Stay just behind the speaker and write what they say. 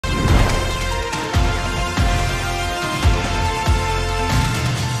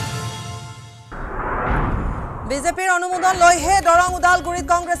বিজেপিৰ অনুমোদন লৈহে দৰং উদালগুৰিত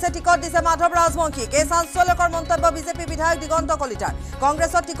কংগ্ৰেছে টিকট দিছে মাধৱ ৰাজবংশীক এই চাঞ্চল্যকৰ মন্তব্য বিজেপি বিধায়ক দিগন্ত কলিতাৰ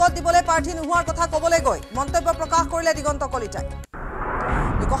কংগ্ৰেছত টিকট দিবলৈ প্ৰাৰ্থী নোহোৱাৰ কথা ক'বলৈ গৈ মন্তব্য প্ৰকাশ কৰিলে দিগন্ত কলিতাই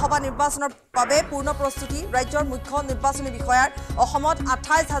লোকসভা নিৰ্বাচনৰ বাবে পূৰ্ণ প্ৰস্তুতি ৰাজ্যৰ মুখ্য নিৰ্বাচনী বিষয়াৰ অসমত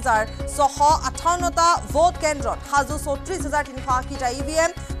 ২৮,৬৫৮টা ভোট কেন্দ্ৰত সাজু ৩৬,৩৮০টা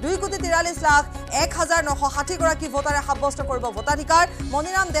ইভিএম ২,৪৩,০১,৯৬০ গৰাকী ভোটাৰে সাব্যস্ত কৰিব ভোটাধিকাৰ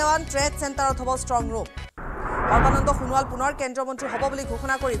মনিৰাম দেৱান ট্ৰেড চেণ্টাৰত হ'ব ষ্ট্ৰং ৰুম সৰ্বানন্দ সোণোৱাল পুনৰ কেন্দ্ৰীয় মন্ত্ৰী হ'ব বুলি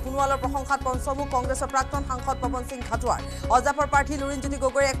ঘোষণা কৰি সোণোৱালৰ প্ৰশংসাত পঞ্চমুখ কংগ্ৰেছৰ প্ৰাক্তন সাংসদ পৱন সিং ঘাটোৱাৰ অজাপৰ প্ৰাৰ্থী লুৰিণজ্যোতি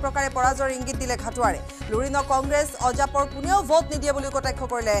গগৈয়ে এক প্ৰকাৰে পৰাজয়ৰ ইংগিত দিলে ঘাটোৱাৰে লুৰিণক কংগ্ৰেছ অজাপৰ কোনেও ভোট নিদিয়ে বুলি কটাক্ষ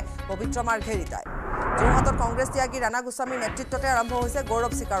কৰিলে পবিত্ৰ মাৰ্ঘেৰিটাই যোৰহাটত কংগ্ৰেছ ত্যাগী ৰাণা গোস্বামীৰ নেতৃত্বতে আৰম্ভ হৈছে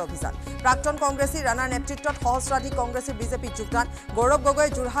গৌৰৱ স্বীকাৰ অভিযান প্ৰাক্তন কংগ্ৰেছী ৰাণাৰ নেতৃত্বত সহস্ৰাধিক কংগ্ৰেছী বিজেপিত যোগদান গৌৰৱ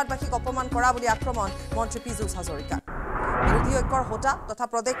গগৈয়ে যোৰহাটবাসীক অপমান কৰা বুলি আক্ৰমণ মন্ত্ৰী পীযুষ হাজৰিকা বিৰোধী ঐক্যৰ হোটা তথা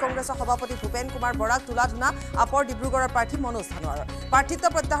প্ৰদেশ কংগ্ৰেছৰ সভাপতি ভূপেন কুমাৰ বৰাক তুলাধুনা আপৰ ডিব্ৰুগড়ৰ প্ৰাৰ্থী মনোজ ধানোৱাৰৰ প্ৰাৰ্থিত্ব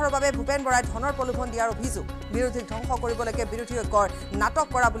প্ৰত্যাহাৰৰ বাবে ভূপেন বৰাই ধনৰ প্ৰলোভন দিয়াৰ অভিযোগ বিৰোধীক ধ্বংস কৰিবলৈকে বিৰোধী ঐক্যৰ নাটক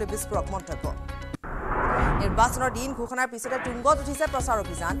কৰা বুলি বিস্ফোৰক মন্তব্য নিৰ্বাচনৰ দিন ঘোষণাৰ পিছতে তুংগত উঠিছে প্ৰচাৰ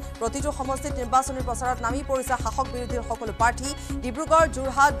অভিযান প্ৰতিটো সমষ্টিত নিৰ্বাচনী প্ৰচাৰত নামি পৰিছে শাসক বিৰোধীৰ সকলো প্ৰাৰ্থী ডিব্ৰুগড়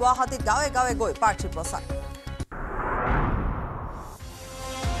যোৰহাট গুৱাহাটীত গাঁৱে গাঁৱে গৈ প্ৰাৰ্থীৰ প্ৰচাৰ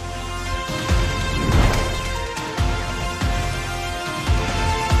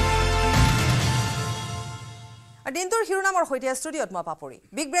দিনটোৰ শিৰোনামৰ সৈতে ষ্টুডিঅ'ত মই পাপৰি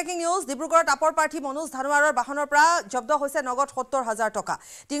বিগ ব্ৰেকিং নিউজ ডিব্ৰুগড়ত আপৰ প্ৰাৰ্থী মনোজ ধানোৱাৰৰ বাহনৰ পৰা জব্দ হৈছে নগদ ৭০,০০০ টকা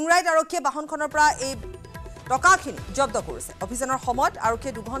টিংৰাইত আৰক্ষীয়ে বাহনখনৰ পৰা এই টকাখিনি জব্দ কৰিছে অভিযানৰ সময়ত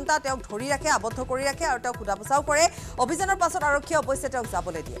আৰক্ষীয়ে ২ ঘণ্টা তেওঁক ধৰি ৰাখে আবদ্ধ কৰি ৰাখে আৰু তেওঁক সোধা পোছাও কৰে অভিযানৰ পাছত আৰক্ষীয়ে অৱশ্যে তেওঁক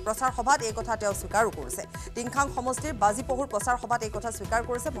যাবলৈ দিয়ে প্ৰচাৰ সভাত এই কথা তেওঁ স্বীকাৰো কৰিছে টিংখাং সমষ্টিৰ বাজিপহুৰ প্ৰচাৰ সভাত এই কথা স্বীকাৰ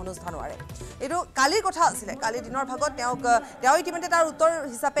কৰিছে মনোজ ধানোৱাৰে এইটো কালিৰ কথা আছিলে কালি দিনৰ ভাগত তেওঁ ইতিমধ্যে তাৰ উত্তৰ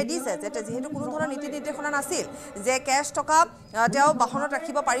হিচাপে দিছে যে যিহেতু কোনো ধৰণৰ নীতি নিৰ্দেশনা নাছিল যে কেছ টকা তেওঁ বাহনত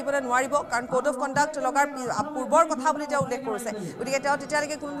ৰাখিব পাৰিবলৈ নোৱাৰিব কাৰণ কোড অফ কণ্ডাক্ট লগাৰ পূৰ্বৰ কথা বুলি তেওঁ উল্লেখ কৰিছে গতিকে তেওঁ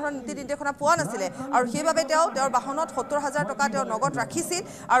তেতিয়ালৈকে কোনো ধৰণৰ নীতি নিৰ্দেশনা পোৱা নাছিলে আৰু সেইবাবে তেওঁৰ বাহনত ৭০,০০০ টকা তেওঁ নগদ ৰাখিছিল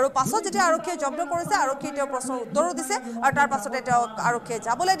আৰু পাছত যেতিয়া আৰক্ষীয়ে জব্দ কৰিছে আৰক্ষীয়ে তেওঁৰ প্ৰশ্নৰ উত্তৰো দিছে আৰু তাৰ পাছতে তেওঁক আৰক্ষীয়ে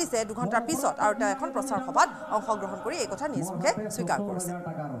যাবলৈ দিছে ২ ঘণ্টাৰ পিছত আৰু তেওঁ এখন প্ৰচাৰ সভাত অংশগ্ৰহণ কৰি এই কথা নিজ মুখে স্বীকাৰ কৰিছে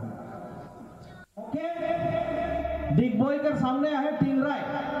डिगबोई के सामने है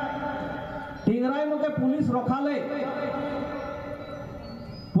टिंगराई मुझे पुलिस रखाले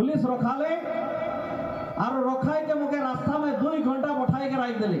और रखाई के मुझे रास्ता में 2 घंटा बैठाई के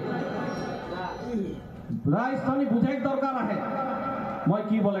राख दिली राजस्थानी बुझे दरकार है मैं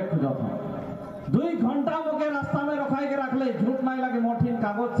की बोले खोजत 2 घंटा मुझे रास्ता में रखाई के रख ले झूठ नहीं लगे मोठिन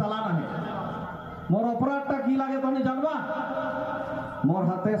कागज चलाना है मोर अपराधटा की लगे तो नहीं जानवा मोर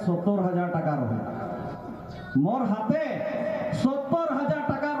हाथे ৭০,০০০ টাকা रहे मोर हाथे ৭০,০০০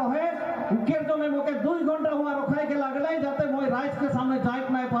 টাকা रहे उकेर जने मोके 2 घंटा हुआ रखाई के लगले जाते मैं राइज के सामने जाइत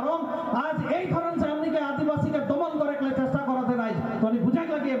नहीं पारम आज এই ধরন से हमनी के आदिवासी के दमन करे के चेष्टा करते राइज तो नहीं बुझे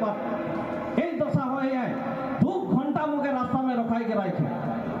लगे बात এই দশা হয়ে যায় 2 ঘন্টা মুখে রাস্তা में रखाई के राखे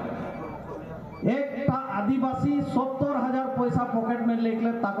एक आदिवासी ৭০,০০০ पैसा पॉकेट में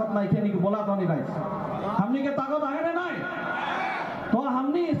लेके ताकत नहीं थे नहीं बोला तो नहीं राइज हमनी के ताकत है ना नहीं तो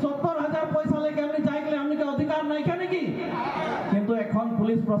हमनी ৭০,০০০ पैसा लेके हमनी जाइले हमनी के अधिकार नहीं के नहीं किंतु এখন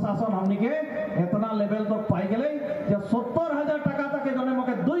पुलिस प्रशासन हमनी के इतना लेवल तक पाई गेले जे ৭০,০০০ টাকা तक जने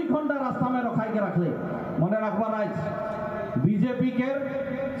मके 2 घंटा रास्ता में रखाई के रखले मने रखबा राइज बीजेपी के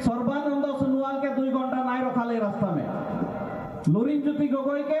सर्बानंद सोनोवाल के 2 घंटा नहीं रखाले रास्ता में लुरिणज्योति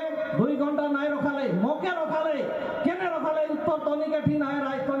गगৈ के 2 घंटा नहीं रखाले मोके रखाले केने रखाले उत्तर तनी के ठीक है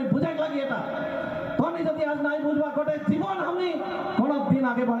राइज तनी बुझे लगी एटा तनी जदि आज नहीं बुझवा गोटे जीवन हमनी कोनो दिन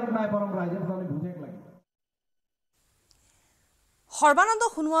आगे बढ़े नहीं परम राइज तनी बुझे लगी সৰ্বানন্দ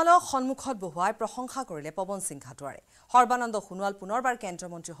সোণোৱালক সন্মুখত বহুৱাই প্ৰশংসা কৰিলে পৱন সিং ঘাটোৱাৰে সৰ্বানন্দ সোণোৱাল পুনৰবাৰ কেন্দ্ৰীয়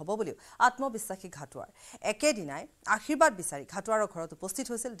মন্ত্ৰী হ'ব বুলিও আত্মবিশ্বাসী ঘাটোৱাৰ একেদিনাই আশীৰ্বাদ বিচাৰি ঘাটোৱাৰৰ ঘৰত উপস্থিত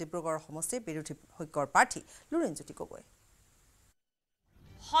হৈছিল ডিব্ৰুগড়ৰ সমষ্টিৰ বিৰোধী ঐক্যৰ প্ৰাৰ্থী লুৰিণজ্যোতি গগৈ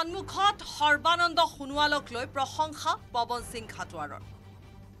সন্মুখত সৰ্বানন্দ সোণোৱালক লৈ প্ৰশংসা পৱন সিং ঘাটোৱাৰৰ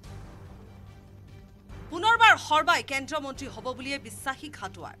পুনৰবাৰ সৰ্বাই কেন্দ্ৰীয় মন্ত্ৰী হ'ব বুলিয়ে বিশ্বাসী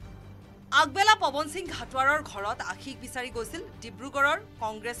ঘাটোৱাৰ আগবেলা পৱন সিং ঘাটোৱাৰৰ ঘৰত আশীষ বিচাৰি গৈছিল ডিব্ৰুগড়ৰ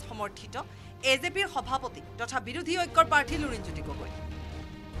কংগ্ৰেছ সমৰ্থিত এজেপিৰ সভাপতি তথা বিৰোধী ঐক্যৰ প্ৰাৰ্থী লুৰিণজ্যোতি গগৈ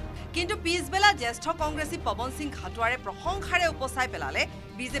কিন্তু পিছবেলা জ্যেষ্ঠ কংগ্ৰেছী পৱন সিং ঘাটোৱাৰে প্ৰশংসাৰে উপচাই পেলালে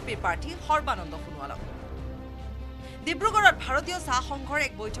বিজেপিৰ প্ৰাৰ্থী সৰ্বানন্দ সোণোৱালক ডিব্ৰুগড়ত ভাৰতীয় চাহ সংঘৰ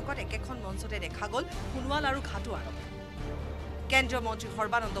এক বৈঠকত একেখন মঞ্চতে দেখা গ'ল সোণোৱাল আৰু ঘাটোৱাৰক কেন্দ্ৰীয় মন্ত্ৰী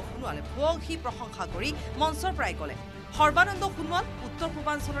সৰ্বানন্দ সোণোৱালে ভূয়সী প্ৰশংসা কৰি মঞ্চৰ পৰাই ক'লে সৰ্বানন্দ সোণোৱাল উত্তৰ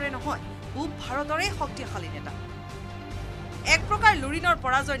পূৰ্বাঞ্চলৰে নহয় পূব ভাৰতৰে শক্তিশালী নেতা এক প্ৰকাৰ লুৰিনৰ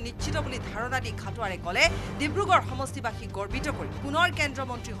পৰাজয় নিশ্চিত বুলি ধাৰণা দি ঘাটোৱাৰে ক'লে ডিব্ৰুগড় সমষ্টিবাসী গৰ্বিত কৰি পুনৰ কেন্দ্ৰীয়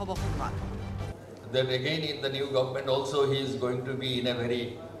মন্ত্ৰী হ'ব Sonowal. Then again in the new government also he is going to be in a very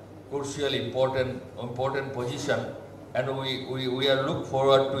crucial important position, and we are look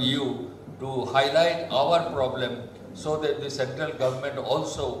forward to you to highlight our problem so that the central government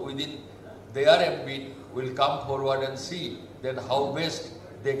also within their ambit will come forward and see that how best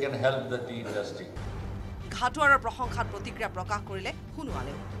they can help the tea industry. ঘাটোৱাৰৰ প্ৰশংসাত প্ৰতিক্ৰিয়া প্ৰকাশ কৰিলে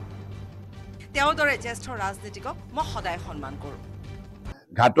সোণোৱালে। তেওঁৰ দৰে জ্যেষ্ঠ ৰাজনীতিকক মই সদায় সন্মান কৰোঁ।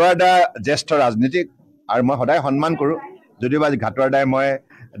 ঘাটোৱাৰ দা জ্যেষ্ঠ ৰাজনীতিক আৰু মই সদায় সন্মান কৰোঁ। যদিও আজি ঘাটোৱাৰ দাই মই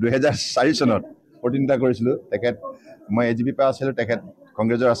 2004 চনত প্ৰতিনিধিত্ব কৰিছিলোঁ, তেখেত মই এজিপি পৰা আছিলোঁ, তেখেত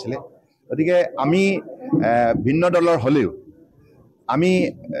কংগ্ৰেছৰ আছিলে। গতিকে আমি ভিন্ন দলৰ হ'লেও আমি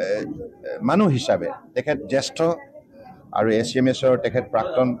মানুহ হিচাপে তেখেত জ্যেষ্ঠ আৰু এছিএমএছৰ তেখেত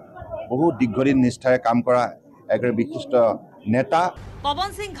প্ৰাক্তন বহু দীৰ্ঘদিন নিষ্ঠাৰে কাম কৰা এগৰাকী বিশিষ্ট নেতা। পৱন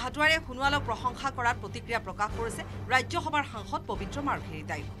সিং ঘাটোৱাৰে সোণোৱালক প্ৰশংসা কৰাত প্ৰতিক্ৰিয়া প্ৰকাশ কৰিছে ৰাজ্যসভাৰ সাংসদ পবিত্ৰ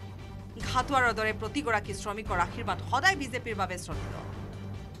মাৰ্ঘেৰিটাই। ঘাটোৱাৰৰ দৰে প্ৰতিগৰাকী শ্ৰমিকৰ আশীৰ্বাদ সদায় বিজেপিৰ বাবে শ্ৰদ্ধাৰ।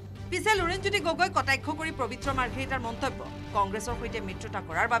 পিছে লুৰিণজ্যোতি গগৈ কটাক্ষ কৰি পবিত্ৰ মাৰ্ঘেৰিটাৰ মন্তব্য, কংগ্ৰেছৰ সৈতে মিত্ৰতা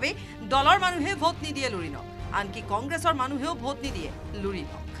কৰাৰ বাবে দলৰ মানুহে ভোট নিদিয়ে লুৰিণক, আনকি কংগ্ৰেছৰ মানুহেও ভোট নিদিয়ে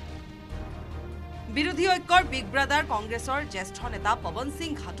লুৰিণক। বিৰোধী ঐক্যৰ বিগ ব্ৰাদাৰ কংগ্ৰেছৰ জ্যেষ্ঠ নেতা পৱন সিং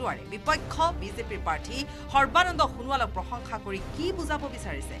ঘাটোৱাৰে বিপক্ষ বিজেপিৰ প্ৰাৰ্থী সৰ্বানন্দ সোণোৱালক প্ৰশংসা কৰি কি বুজাব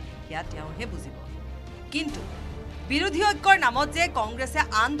বিচাৰিছে সেয়া তেওঁহে বুজিব। কিন্তু বিৰোধী ঐক্যৰ নামত যে কংগ্ৰেছে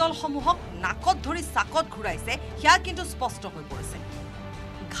আন দলসমূহক নাকত ধৰি চাকত ঘূৰাইছে সেয়া কিন্তু স্পষ্ট হৈ পৰিছে।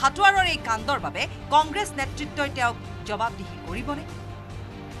 ঘাটোৱাৰৰ এই কাণ্ডৰ বাবে কংগ্ৰেছ নেতৃত্বই তেওঁক জবাবদিহি কৰিবনে?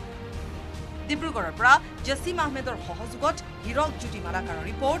 ডিব্ৰুগড়ৰ পৰা জছিম আহমেদৰ সহযোগত হিৰক জ্যোতি মালাকাৰৰ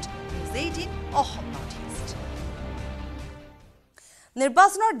report, news 18 Assam north east.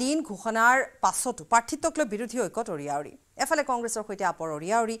 নিৰ্বাচনৰ দিন ঘোষণাৰ পাছতো প্ৰাৰ্থিত্বক লৈ বিৰোধী ঐক্যত অৰিয়াউৰি। এফালে কংগ্ৰেছৰ সৈতে আপৰ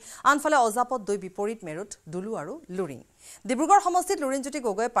অৰিয়াউৰি, আনফালে অজাপত দুই বিপৰীত মেৰুত দুলু আৰু লুৰিণ। ডিব্ৰুগড় সমষ্টিত লুৰিণজ্যোতি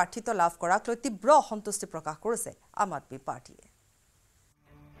গগৈয়ে প্ৰাৰ্থিত্ব লাভ কৰাক লৈ তীব্ৰ অসন্তুষ্টি প্ৰকাশ কৰিছে আম আদমী পাৰ্টীয়ে।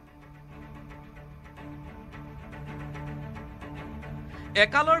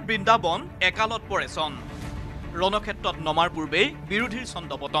 একালৰ বৃন্দাবন একালত পৰে চন, ৰণক্ষেত্ৰত নমাৰ পূৰ্বেই বিৰোধীৰ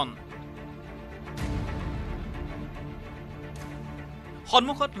ছন্দপতন।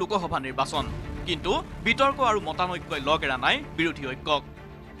 সন্মুখত লোকসভা নিৰ্বাচন, কিন্তু বিতৰ্ক আৰু মতানৈক্যই লগ এৰা নাই বিৰোধী ঐক্যক।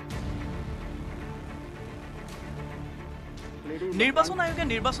 নিৰ্বাচন আয়োগে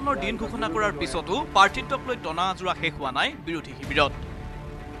নিৰ্বাচনৰ দিন ঘোষণা কৰাৰ পিছতো প্ৰাৰ্থিত্বক লৈ টনা আজোৰা শেষ হোৱা নাই বিৰোধী শিবিৰত।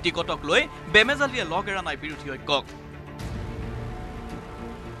 টিকটক লৈ বেমেজালিয়ে লগ এৰা নাই বিৰোধী ঐক্যক।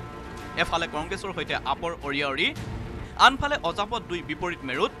 এফালে কংগ্ৰেছৰ সৈতে আপৰ অৰিয়াউৰি, আনফালে অজাপত দুই বিপৰীত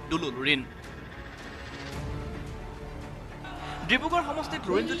মেৰুত দুলু লুৰিণ। ডিব্ৰুগড় সমষ্টিত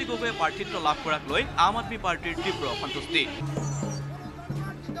লুৰিণজ্যোতি গগৈয়ে প্ৰাৰ্থিত্ব লাভ কৰাক লৈ আম আদমী পাৰ্টীৰ তীব্ৰ অসন্তুষ্টি।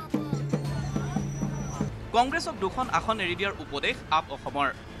 কংগ্ৰেছক দুখন আসন এৰি দিয়াৰ উপদেশ আপ অসমৰ।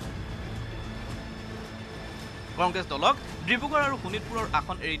 কংগ্ৰেছ দলক ডিব্ৰুগড় আৰু শোণিতপুৰৰ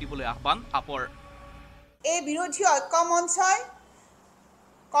আসন এৰি দিবলৈ আহ্বান আপৰ। এই বিৰোধী ঐক্য মঞ্চই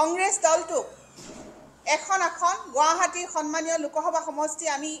কংগ্ৰেছ দলটোক এখন আসন গুৱাহাটীৰ সন্মানীয় লোকসভা সমষ্টি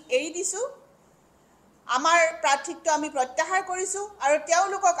আমি এৰি দিছোঁ। আমাৰ প্ৰাৰ্থিত্ব আমি প্ৰত্যাহাৰ কৰিছোঁ আৰু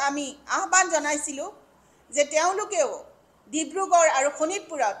তেওঁলোকক আমি আহ্বান জনাইছিলোঁ যে তেওঁলোকেও ডিব্ৰুগড় আৰু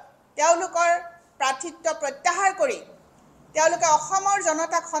শোণিতপুৰত তেওঁলোকৰ প্ৰাৰ্থিত্ব প্ৰত্যাহাৰ কৰি তেওঁলোকে অসমৰ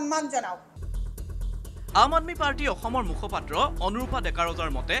জনতাক সন্মান জনাওক। আম আদমী পাৰ্টী অসমৰ মুখপাত্ৰ অনুৰূপা ডেকাৰজাৰ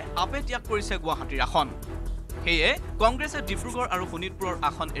মতে আপে ত্যাগ কৰিছে গুৱাহাটীৰ আসন। সেয়ে কংগ্ৰেছে ডিব্ৰুগড় আৰু শোণিতপুৰৰ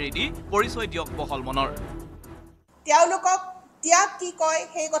আসন এৰি দি পৰিচয় দিয়ক বহল মনৰ। তেওঁলোকক ত্যাগ কি কয়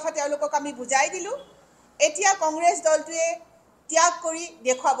সেই কথা তেওঁলোকক আমি বুজাই দিলোঁ। এতিয়া কংগ্ৰেছ দলটোৱে ত্যাগ কৰি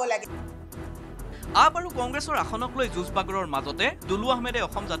দেখুৱাব লাগে। আপ আৰু কংগ্ৰেছৰ আসনক লৈ যুঁজ বাগৰৰ মাজতে দুলু আহমেদে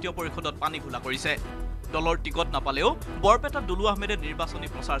অসম জাতীয় পৰিষদত পানী ঘোলা কৰিছে। দলৰ টিকট নাপালেও বৰপেটাত দুলু আহমেদে নিৰ্বাচনী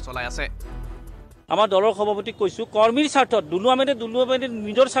প্ৰচাৰ চলাই আছে। আমাৰ দলৰ সভাপতিক কৈছোঁ, কৰ্মীৰ স্বাৰ্থত দুলু আহমেদে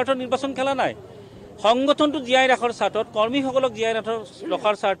নিজৰ স্বাৰ্থত নিৰ্বাচন খেলা নাই। সংগঠনটো জীয়াই ৰখাৰ স্বাৰ্থত, কৰ্মীসকলক জীয়াই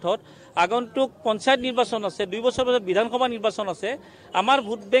ৰখাৰ স্বাৰ্থত আগন্তুক পঞ্চায়ত নিৰ্বাচন আছে, 2 বছৰ পিছত বিধানসভা নিৰ্বাচন আছে। আমাৰ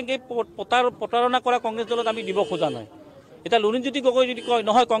ভোট বেংক এই প্ৰতাৰণা কৰা কংগ্ৰেছ দলত আমি দিব খোজা নাই। এতিয়া লুৰিণজ্যোতি গগৈ যদি কয়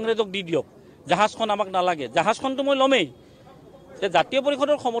নহয় কংগ্ৰেছক দি দিয়ক, জাহাজখন আমাক নালাগে, জাহাজখনটো মই ল'মেই। জাতীয়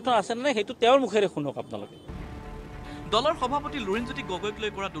পৰিষদৰ সমৰ্থন আছে নে নাই সেইটো তেওঁৰ মুখেৰে শুনক আপোনালোকে। দলৰ সভাপতি লুৰিণজ্যোতি গগৈক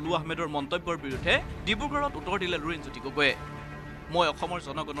লৈ কৰা দুলু আহমেদৰ মন্তব্যৰ বিৰুদ্ধে ডিব্ৰুগড়ত উত্তৰ দিলে লুৰিণজ্যোতি গগৈয়ে। মই অসমৰ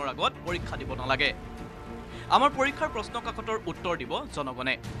জনগণৰ আগত পৰীক্ষা দিব নালাগে, আমাৰ পৰীক্ষাৰ প্ৰশ্ন কাকতৰ উত্তৰ দিব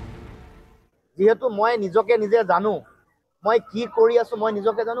জনগণে। যিহেতু মই নিজকে নিজে জানো, মই কি কৰি আছো মই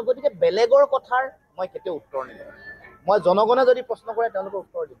নিজকে জানো, গতিকে বেলেগৰ কথাৰ মই কেতিয়াও উত্তৰ নিদিওঁ। মই জনগণে যদি প্ৰশ্ন কৰে তেওঁলোকৰ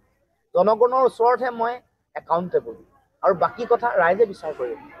উত্তৰ দিম। জনগণৰ ওচৰতহে মই একাউণ্টেবল। আৰু বাকি কথা ৰাইজে বিচাৰ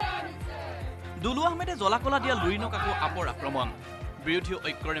কৰিব দুলু আহমেদে জলাকলা দিয়া লুৰিণক আকৌ আপৰ আক্ৰমণ বিৰোধী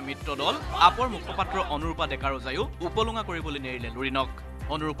ঐক্যৰে মিত্ৰ দল আপৰ মুখপাত্ৰ অনুৰূপা ডেকাৰ যায়ো উপলুঙা কৰিবলৈ নেৰিলে লুৰিণক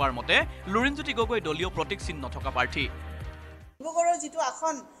অনুৰূপাৰ মতে লুৰিণজ্যোতি গগৈ দলীয় প্ৰতীক চিহ্ন থকা প্ৰাৰ্থী ডিব্ৰুগড়ৰ যিটো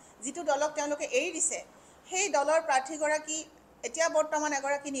আসন যিটো দলক তেওঁলোকে এৰি দিছে সেই দলৰ প্ৰাৰ্থীগৰাকী এতিয়া বৰ্তমান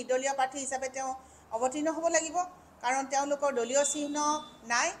এগৰাকী নিৰ্দলীয় প্ৰাৰ্থী হিচাপে তেওঁ অৱতীৰ্ণ হ'ব লাগিব কাৰণ তেওঁলোকৰ দলীয় চিহ্ন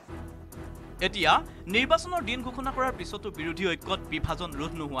নাই এতিয়া নিৰ্বাচনৰ দিন ঘোষণা কৰাৰ পিছতো বিৰোধী ঐক্যত বিভাজন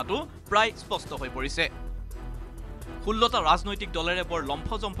ৰোধ নোহোৱাটো প্ৰায় স্পষ্ট হৈ পৰিছে 16টা ৰাজনৈতিক দলেৰে বৰ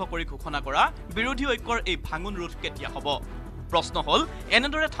লম্ফজম্ফ কৰি ঘোষণা কৰা বিৰোধী ঐক্যৰ এই ভাঙন ৰোধ কেতিয়া হ'ব প্ৰশ্ন হ'ল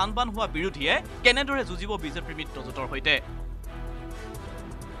এনেদৰে থানবান হোৱা বিৰোধীয়ে কেনেদৰে যুঁজিব বিজেপিৰ মিত্ৰজোঁটৰ সৈতে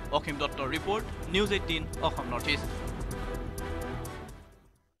অসীম দত্তৰ report news 18 Assam north east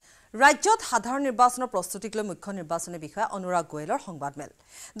ৰাজ্যত সাধাৰণ নিৰ্বাচনৰ প্ৰস্তুতিক লৈ মুখ্য নিৰ্বাচনী বিষয়া অনুৰাগ গোয়েলৰ সংবাদমেল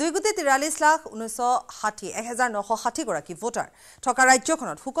 2,43,1960 গৰাকী ভোটাৰ থকা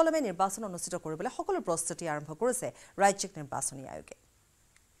ৰাজ্যখনত সুকলমে নিৰ্বাচন অনুষ্ঠিত কৰিবলৈ সকলো প্ৰস্তুতি আৰম্ভ কৰিছে ৰাজ্যিক নিৰ্বাচনী আয়োগে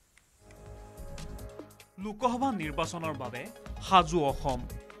লোকসভা নিৰ্বাচনৰ বাবে সাজু অসম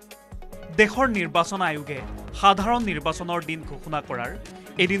দেশৰ নিৰ্বাচন আয়োগে সাধাৰণ নিৰ্বাচনৰ দিন ঘোষণা কৰাৰ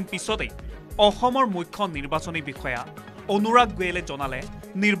এদিন পিছতেই অসমৰ মুখ্য নিৰ্বাচনী বিষয়া অনুৰাগ গোয়েলে জনালে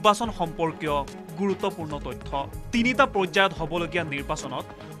নিৰ্বাচন সম্পৰ্কীয় গুৰুত্বপূৰ্ণ তথ্য তিনিটা পৰ্যায়ত হ'বলগীয়া নিৰ্বাচনত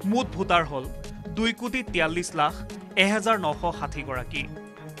মুঠ ভোটাৰ হ'ল 2,43,01,960 গৰাকী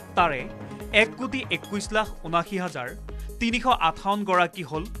তাৰে 1,21,79,358 গৰাকী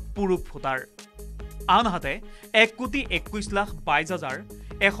হ'ল পুৰুষ ভোটাৰ আনহাতে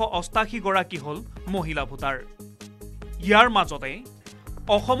 1,21,22,188 গৰাকী হ'ল মহিলা ভোটাৰ ইয়াৰ মাজতে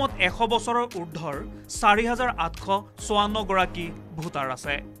অসমত 100 বছৰৰ ঊৰ্ধৰ 4,854 গৰাকী ভোটাৰ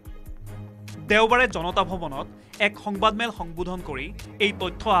আছে দেওবাৰে জনতা ভৱনত এক সংবাদমেল সম্বোধন কৰি এই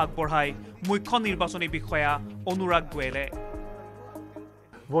তথ্য আগবঢ়াই মুখ্য নিৰ্বাচনী বিষয়া অনুৰাগ গোয়েলে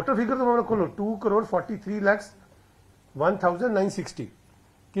ভোটাৰ ফিগাৰ তো মই ক'লো 2,43,01,960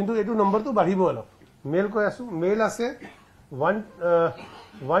 কিন্তু এইটো নম্বৰটো বাঢ়িব অলপ মেল কৈ আছো মেল আছে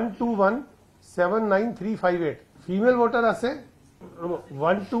 121,79,358 ফিমেল ভোটাৰ আছে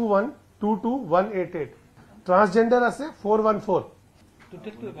 121,22,188 ট্ৰান্সজেন্ডাৰ আছে 414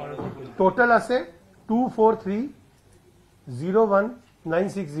 টোটাল আছে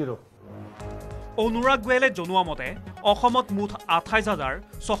 243,01,960 অনুৰাগ গোয়েলে জনোৱা মতে অসমত মুঠ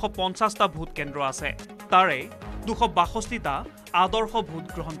 28,650টা ভোট কেন্দ্ৰ আছে তাৰে 262টা আদৰ্শ ভোট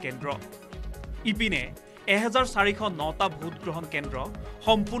গ্ৰহণ কেন্দ্ৰ ইপিনে 1,409টা ভোট গ্ৰহণ কেন্দ্ৰ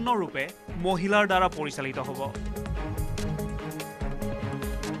সম্পূৰ্ণৰূপে মহিলাৰ দ্বাৰা পৰিচালিত হ'ব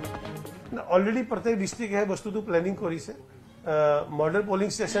অলৰেডি প্ৰত্যেক ডিষ্ট্ৰিক্টে এই বস্তুটো প্লেনিং কৰিছে মডেল পোলিং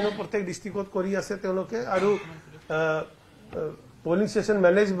ষ্টেচন প্ৰত্যেক ডিষ্ট্ৰিক্টত কৰি আছে তেওঁলোকে আৰু পোলিং ষ্টেচন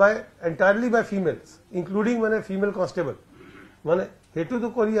মেনেজ বাই এন্টায়াৰলি বাই ফিমেলছ ইনক্লুডিং মানে ফিমেল কনষ্টেবল মানে হেতুটো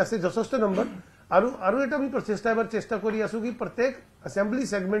কৰি আছে যথেষ্ট নম্বৰ আৰু এটা আমি চেষ্টা কৰি আছো কি প্ৰত্যেক assembly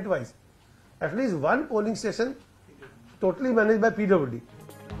segment wise at least one polling station totally manage বাই পিডব্লিউডি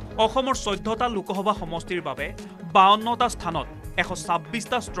অসমৰ 14টা লোকসভা সমষ্টিৰ বাবে 52টা স্থানত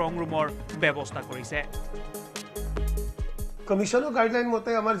 126টা ষ্ট্ৰং ৰুমৰ ব্যৱস্থা কৰিছে কমিশনৰ গাইডলাইন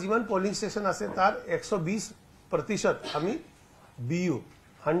মতে আমাৰ যিমান পোলিং ষ্টেচন আছে তাৰ 120% আমি বিইউ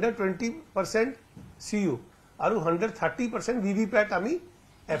 120% সিইউ আৰু 130% ভিভিপ্যাট আমি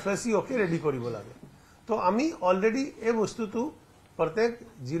এফএসসি ওকে ৰেডি কৰিব লাগে তো আমি অলৰেডি এই বস্তুটো প্ৰত্যেক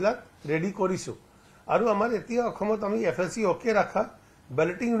জিলাত ৰেডি কৰিছো আৰু আমাৰ এতিয়া অসমত আমি এফএসসি ওকে ৰাখা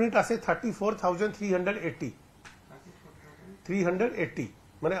ব্যালটিং ইউনিট আছে 34,380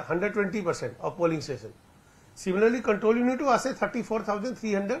 মানে 120% of polling station Similarly, control unit আছে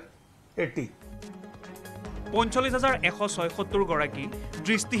 34,380 45,176 গৰাকী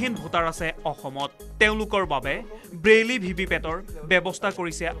দৃষ্টিহীন ভোটাৰ আছে অসমত তেওঁলোকৰ বাবে ব্ৰেইলি ভিভিপেটৰ ব্যৱস্থা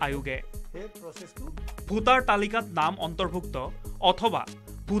কৰিছে আয়োগে ভোটাৰ তালিকাত নাম অন্তৰ্ভুক্ত অথবা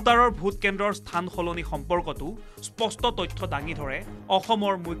ভোটাৰৰ ভোট কেন্দ্ৰৰ স্থান সলনি সম্পৰ্কতো স্পষ্ট তথ্য দাঙি ধৰে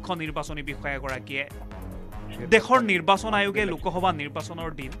অসমৰ মুখ্য নিৰ্বাচনী বিষয়াগৰাকীয়ে দেশৰ নিৰ্বাচন আয়োগে লোকসভা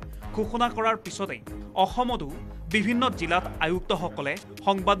নিৰ্বাচনৰ দিন ঘোষণা কৰাৰ পিছতেই অসমতো বিভিন্ন জিলাত আয়ুক্তসকলে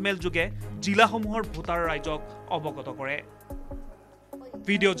সংবাদমেল যোগে জিলাসমূহৰ ভোটাৰ ৰাইজক অৱগত কৰে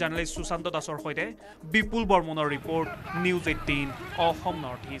ভিডিঅ' জাৰ্নেলিষ্ট সুশান্ত দাসৰ সৈতে বিপুল বৰ্মনৰ report news 18 Assam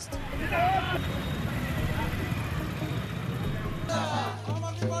north east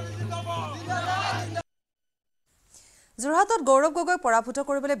যোৰহাটত গৌৰৱ গগৈ পৰাভূত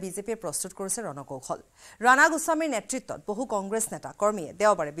কৰিবলৈ বিজেপিয়ে প্ৰস্তুত কৰিছে ৰণকৌশল ৰাণা গোস্বামীৰ নেতৃত্বত বহু কংগ্ৰেছ নেতা কৰ্মীয়ে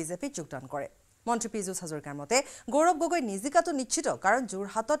দেওবাৰে বিজেপিত যোগদান কৰে মন্ত্ৰী পীযুষ হাজৰিকাৰ মতে গৌৰৱ গগৈ নিজিকাটো নিশ্চিত কাৰণ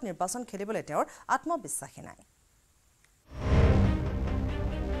যোৰহাটত নিৰ্বাচন খেলিবলৈ তেওঁৰ আত্মবিশ্বাসী নাই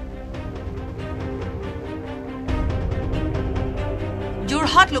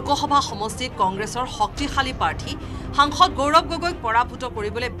যোৰহাট লোকসভা সমষ্টিত কংগ্ৰেছৰ শক্তিশালী প্ৰাৰ্থী সাংসদ গৌৰৱ গগৈক পৰাভূত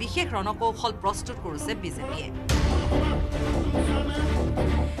কৰিবলৈ বিশেষ ৰণকৌশল প্ৰস্তুত কৰিছে বিজেপিয়ে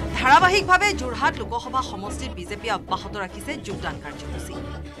ধাৰাবাহিকভাৱে যোৰহাট লোকসভা সমষ্টিত বিজেপিয়ে অব্যাহত ৰাখিছে যোগদান কাৰ্যসূচী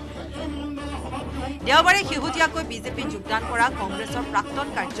দেওবাৰে শেহতীয়াকৈ বিজেপিত যোগদান কৰা কংগ্ৰেছৰ প্ৰাক্তন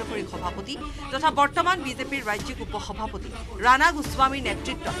কাৰ্যকৰী সভাপতি তথা বৰ্তমান বিজেপিৰ ৰাজ্যিক উপসভাপতি ৰাণা গোস্বামীৰ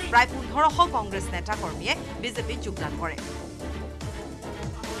নেতৃত্বত প্ৰায় 1500 কংগ্ৰেছ নেতা কৰ্মীয়ে বিজেপিত যোগদান কৰে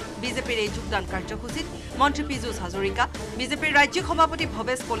বিজেপিৰ এই যোগদান কাৰ্যসূচীত মন্ত্ৰী পীযুষ হাজৰিকা বিজেপিৰ ৰাজ্যিক সভাপতি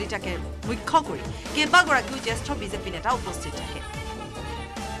ভৱেশ কলিতাকে মুখ্য কৰি কেইবাগৰাকীও জ্যেষ্ঠ বিজেপি নেতা উপস্থিত থাকে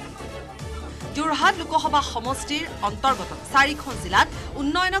যোৰহাট লোকসভা সমষ্টিৰ অন্তৰ্গত 4খন জিলাত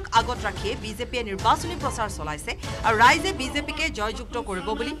উন্নয়নক আগত ৰাখিয়ে বিজেপিয়ে নিৰ্বাচনী প্ৰচাৰ চলাইছে আৰু ৰাইজে বিজেপিকে জয়যুক্ত কৰিব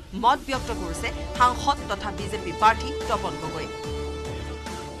বুলি মত ব্যক্ত কৰিছে সাংসদ তথা বিজেপি প্ৰাৰ্থী তপন গগৈ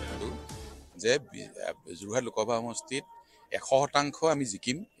যে যোৰহাট লোকসভা সমষ্টিত 100% আমি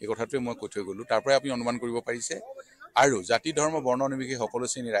জিকিম এই কথাটোৱে মই কৈ থৈ গ'লো তাৰ পৰাই আপুনি অনুমান কৰিব পাৰিছে আৰু জাতি ধৰ্ম বৰ্ণ নিৰ্বিশেষে সকলো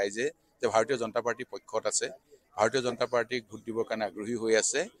শ্ৰেণীৰ ৰাইজে যে ভাৰতীয় জনতা পাৰ্টিৰ পক্ষত আছে ভাৰতীয় জনতা পাৰ্টিক ভোট দিবৰ কাৰণে আগ্ৰহী হৈ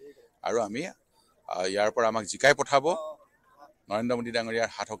আছে আৰু আমি ইয়াৰ পৰা আমাক জিকাই পঠাব নৰেন্দ্ৰ মোদী ডাঙৰীয়াৰ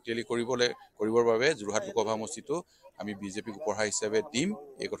হাত শক্তিশালী কৰিবৰ বাবে যোৰহাট লোকসভা সমষ্টিটো আমি বিজেপিক উপহাৰ হিচাপে দিম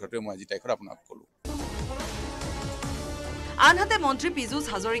এই কথাটোৱে মই আজি তাইখত আপোনাক ক'লো আনহাতে মন্ত্ৰী পীযুষ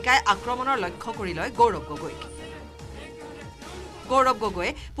হাজৰিকাই আক্ৰমণৰ লক্ষ্য কৰি লয় গৌৰৱ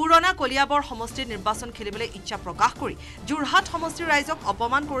গগৈয়ে পুৰণা কলিয়াবৰ সমষ্টিৰ নিৰ্বাচন খেলিবলৈ ইচ্ছা প্ৰকাশ কৰি যোৰহাট সমষ্টিৰ ৰাইজক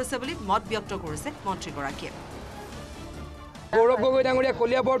অপমান কৰিছে বুলি মত ব্যক্ত কৰিছে মন্ত্ৰীগৰাকীয়ে গৌৰৱ গগৈ ডাঙৰীয়া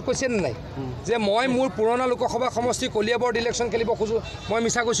কলিয়াবৰত কৈছে নাই যে মই মোৰ পুৰণা লোকসভা সমষ্টি কলিয়াবৰত ইলেকশ্যন খেলিব খোজো মই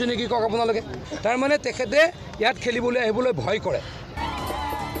মিছা কৈছোঁ নেকি কওক আপোনালোকে তাৰমানে তেখেতে ইয়াত খেলিবলৈ আহিবলৈ ভয় কৰে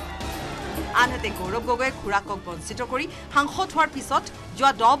আনহাতে গৌৰৱ গগৈয়ে খুৰাকক বঞ্চিত কৰি সাংসদ হোৱাৰ পিছত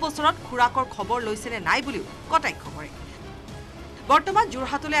যোৱা 10 বছৰত খুৰাকৰ খবৰ লৈছেনে নাই বুলিও কটাক্ষ কৰে বৰ্তমান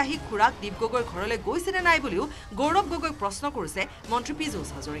যোৰহাটলৈ আহি খুৰাক দীপ গগৈৰ ঘৰলৈ গৈছেনে নাই বুলিও গৌৰৱ গগৈক প্ৰশ্ন কৰিছে মন্ত্ৰী পীযুষ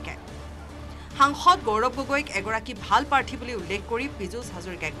হাজৰিকাই সাংসদ গৌৰৱ গগৈক এগৰাকী ভাল প্ৰাৰ্থী বুলি উল্লেখ কৰি পীযুষ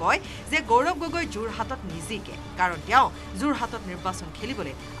হাজৰিকাই কয় যে গৌৰৱ গগৈ যোৰহাটত নিজিকে কাৰণ তেওঁ যোৰহাটত নিৰ্বাচন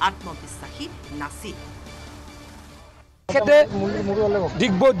খেলিবলৈ আত্মবিশ্বাসী নাছিল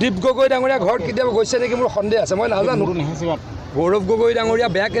দীপ গগৈ ডাঙৰীয়া ঘৰত কেতিয়াবা গৈছে নেকি মোৰ সন্দেহ আছে মই নাজানো গৌৰৱ গগৈ ডাঙৰীয়া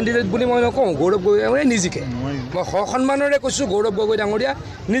বেয়া কেণ্ডিডেট বুলি মই নকওঁ গৌৰৱ গগৈ ডাঙৰীয়া নিজিকে মই সন্মানেৰে কৈছোঁ গৌৰৱ গগৈ ডাঙৰীয়া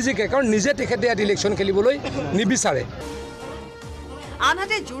নিজিকে কাৰণ নিজে তেখেতে ইয়াত ইলেকশ্যন খেলিবলৈ নিবিচাৰে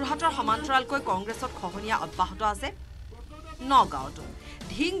আনহাতে যোৰহাটৰ সমান্তৰালকৈ কংগ্ৰেছত খহনীয়া অব্যাহত আছে নগাঁৱতো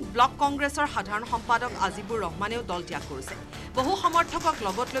ঢিং ব্লক কংগ্ৰেছৰ সাধাৰণ সম্পাদক আজিবুৰ ৰহমানেও দল ত্যাগ কৰিছে বহু সমৰ্থকক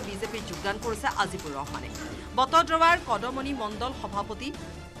লগত লৈ বিজেপিত যোগদান কৰিছে আজিবুৰ ৰহমানে বটদ্ৰৱাৰ কদমণি মণ্ডল সভাপতি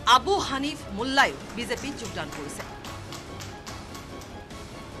আবু হানিফ মুল্লায়ো বিজেপিত যোগদান কৰিছে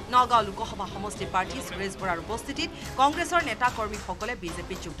নগাঁও লোকসভা সমষ্টিৰ প্ৰাৰ্থী সুৰেশ বৰাৰ উপস্থিতিত কংগ্ৰেছৰ নেতা কৰ্মীসকলে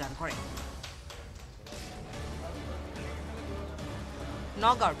বিজেপিত যোগদান কৰে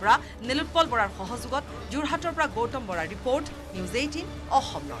নগাঁৱৰ পৰা নীলোৎপল বৰাৰ সহযোগত যোৰহাটৰ পৰা গৌতম বৰাৰ report news 18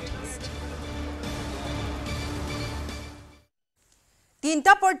 Assam north east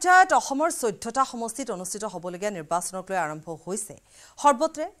তিনিটা পৰ্যায়ত অসমৰ 14টা সমষ্টিত অনুষ্ঠিত হ'বলগীয়া নিৰ্বাচনক লৈ আৰম্ভ হৈছে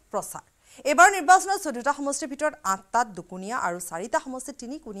সৰ্বত্ৰে প্ৰচাৰ এবাৰ নিৰ্বাচনত 14টা সমষ্টিৰ ভিতৰত 8টাত দুকুণীয়া আৰু 4টা সমষ্টিত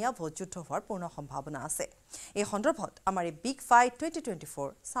তিনিকুণীয়া ভোটযুদ্ধ হোৱাৰ পূৰ্ণ সম্ভাৱনা আছে এই সন্দৰ্ভত আমাৰ এই বিগ ফাইট 2024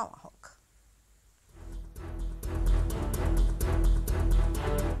 চাওঁ আহক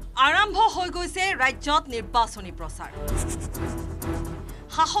আৰম্ভ হৈ গৈছে ৰাজ্যত নিৰ্বাচনী প্ৰচাৰ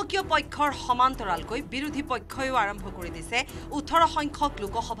শাসকীয় পক্ষৰ সমান্তৰালকৈ বিৰোধী পক্ষয়ো আৰম্ভ কৰি দিছে 18 সংখ্যক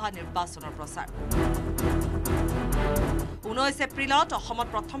লোকসভা নিৰ্বাচনৰ প্ৰচাৰ 19 এপ্ৰিলত অসমত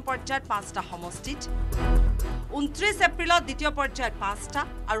প্ৰথম পৰ্যায়ত 5টা সমষ্টিত 29 এপ্ৰিলত দ্বিতীয় পৰ্যায়ত 5টা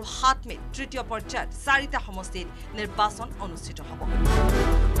আৰু 7 মেত তৃতীয় পৰ্যায়ত 4টা সমষ্টিত নিৰ্বাচন অনুষ্ঠিত হ'ব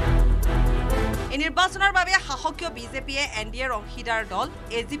এই নিৰ্বাচনৰ বাবে শাসকীয় বিজেপিয়ে এনডিএৰ অংশীদাৰ দল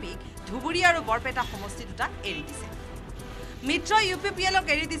এজিপিক ধুবুৰী আৰু বৰপেটা সমষ্টি দুটা এৰি দিছে মিত্ৰ ইউপিপিএলক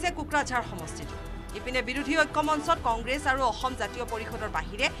এৰি দিছে কুকৰাঝাৰ সমষ্টিটো ইপিনে বিৰোধী ঐক্যমঞ্চত কংগ্ৰেছ আৰু অসম জাতীয় পৰিষদৰ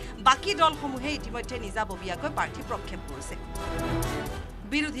বাহিৰে বাকী দলসমূহে ইতিমধ্যে নিজাববীয়াকৈ প্ৰাৰ্থী প্ৰক্ষেপ কৰিছে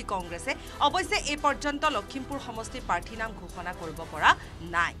বিৰোধী কংগ্ৰেছে অৱশ্যে এই পৰ্যন্ত লখিমপুৰ সমষ্টিৰ প্ৰাৰ্থী নাম ঘোষণা কৰিব পৰা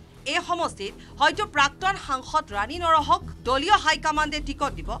নাই এই সমষ্টিত হয়তো প্ৰাক্তন সাংসদ ৰাণী নৰহক দলীয় হাইকমাণ্ডে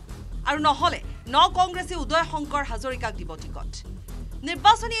টিকট দিব আৰু নহলে কংগ্ৰেছে উদয় শংকৰ হাজৰিকাক দিব টিকট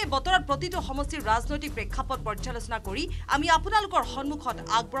নিৰ্বাচনী এই বতৰত প্ৰতিটো সমষ্টিৰ ৰাজনৈতিক প্ৰেক্ষাপট পৰ্যালোচনা কৰি আমি আপোনালোকৰ সন্মুখত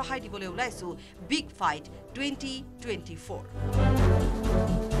আগবঢ়াই দিবলৈ ওলাইছো বিগ ফাইট 2024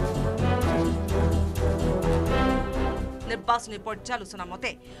 নিৰ্বাচনী পৰ্যালোচনা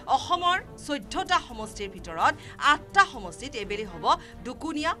মতে অসমৰ 14টা সমষ্টিৰ ভিতৰত 8টা সমষ্টিত এবেলি হ'ব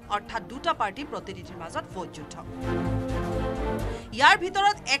দুকুণীয়া অৰ্থাৎ দুটা পাৰ্টি প্ৰতিনিধিৰ মাজত ভোটযুদ্ধ ইয়াৰ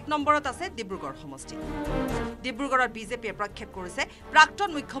ভিতৰত 1 নম্বৰত আছে ডিব্ৰুগড় সমষ্টি ডিব্ৰুগড়ত বিজেপিয়ে প্ৰক্ষেপ কৰিছে প্ৰাক্তন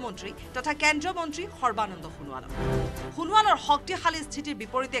মুখ্যমন্ত্ৰী তথা কেন্দ্ৰীয় মন্ত্ৰী সৰ্বানন্দ সোণোৱালৰ শক্তিশালী স্থিতিৰ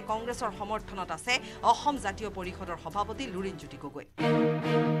বিপৰীতে কংগ্ৰেছৰ সমৰ্থনত আছে অসম জাতীয় পৰিষদৰ সভাপতি লুৰিণজ্যোতি গগৈ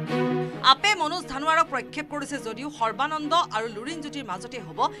আপে মনোজ ধানোৱাৰক প্ৰক্ষেপ কৰিছে যদিও সৰ্বানন্দ আৰু লুৰিণজ্যোতিৰ মাজতে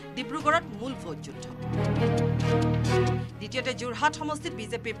হ'ব ডিব্ৰুগড়ত মূল ভোট যুদ্ধ দ্বিতীয়তে যোৰহাট সমষ্টিত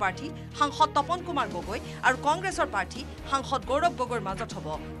বিজেপিৰ প্ৰাৰ্থী সাংসদ তপন কুমাৰ গগৈ আৰু কংগ্ৰেছৰ প্ৰাৰ্থী সাংসদ গৌৰৱ গগৈৰ মাজত হ'ব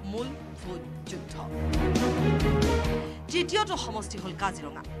মূল ভোট যুদ্ধ তৃতীয়টো সমষ্টি হ'ল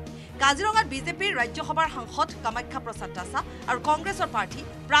কাজিৰঙাত বিজেপিৰ ৰাজ্যসভাৰ সাংসদ কামাখ্যা প্ৰসাদ দাসা আৰু কংগ্ৰেছৰ প্ৰাৰ্থী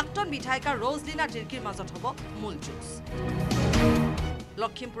প্ৰাক্তন বিধায়িকা ৰজলীনা তিৰ্কীৰ মাজত হ'ব মূল যুঁজ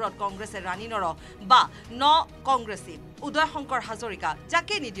লখিমপুৰত কংগ্ৰেছে ৰাণী নৰ বা কংগ্ৰেছী উদয় শংকৰ হাজৰিকা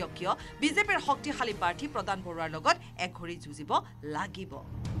যাকে নিদিয়ক কিয় বিজেপিৰ শক্তিশালী প্ৰাৰ্থী প্ৰদান বৰুৱাৰ লগত একঘৰি যুঁজিব লাগিব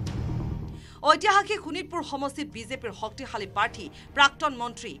ঐতিহাসিক শোণিতপুৰ সমষ্টিত বিজেপিৰ শক্তিশালী প্ৰাৰ্থী প্ৰাক্তন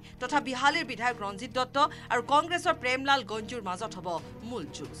মন্ত্ৰী তথা বিহালীৰ বিধায়ক ৰঞ্জিত দত্ত আৰু কংগ্ৰেছৰ প্ৰেমলাল গঞ্জুৰ মাজত হ'ব মূল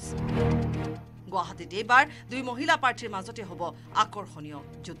যুঁজ গুৱাহাটীত এইবাৰ 2 মহিলা প্ৰাৰ্থীৰ মাজতে হ'ব আকৰ্ষণীয়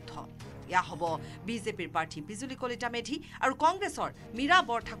যুদ্ধ ইয়া হ'ব বিজেপিৰ প্ৰাৰ্থী বিজুলী কলিতা মেধি আৰু কংগ্ৰেছৰ মীৰা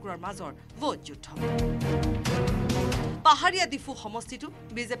বৰঠাকুৰৰ মাজৰ ভোট যুদ্ধ পাহাৰীয়া ডিফু সমষ্টিটো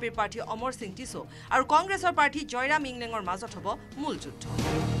বিজেপিৰ প্ৰাৰ্থী অমৰ সিং টিছো আৰু কংগ্ৰেছৰ প্ৰাৰ্থী জয়ৰাম ইংলেঙৰ মাজত হ'ব মূল যুদ্ধ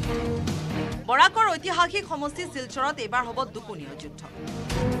বৰাকৰ ঐতিহাসিক সমষ্টি শিলচৰত এইবাৰ হ'ব দুকোণীয় যুদ্ধ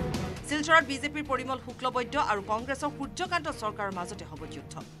শিলচৰত বিজেপিৰ পৰিমল শুক্লবৈদ্য আৰু কংগ্ৰেছৰ সূৰ্যকান্ত চৰকাৰৰ মাজতে হ'ব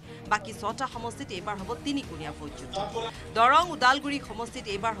যুদ্ধ বাকি 6টা সমষ্টিত এইবাৰ হ'ব 3-কোণীয়া ভোট যুদ্ধ দৰং উদালগুৰি সমষ্টিত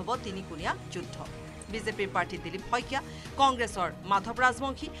এইবাৰ হ'ব 3-কোণীয়া যুদ্ধ বিজেপিৰ প্ৰাৰ্থী দিলীপ শইকীয়া কংগ্ৰেছৰ মাধৱ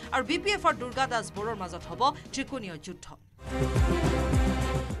ৰাজবংশী আৰু বিপিএফৰ দুৰ্গা দাস বড়োৰ মাজত হ'ব ত্ৰিকোণীয় যুদ্ধ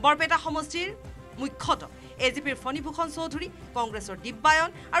বৰপেটা সমষ্টিৰ মুখ্যতঃ এজিপিৰ ফণীভূষণ চৌধুৰী কংগ্ৰেছৰ দিব্যায়ন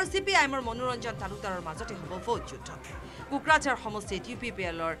আৰু সিপিআইএমৰ মনোৰঞ্জন তালুকদাৰৰ মাজতে হ'ব ভোট যুদ্ধ কুকৰাঝাৰ সমষ্টিত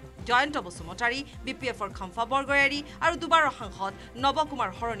ইউপিপিএলৰ জয়ন্ত বসুমতাৰী বিপিএফৰ খাম্ফা বৰগয়াৰী আৰু দুবাৰৰ সাংসদ নৱকুমাৰ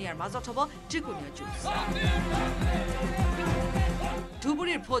শৰণীয়াৰ মাজত হ'ব ত্ৰিকোণীয় যুঁজ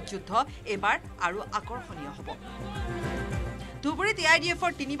ধুবুৰীৰ ভোট যুদ্ধ এবাৰ আৰু আকৰ্ষণীয় হ'ব ধুবুৰীত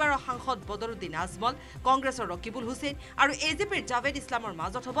এআইডিএফৰ 3বাৰৰ সাংসদ বদৰুদ্দিন আজমল কংগ্ৰেছৰ ৰকিবুল হুছেইন আৰু এজিপিৰ জাভেদ ইছলামৰ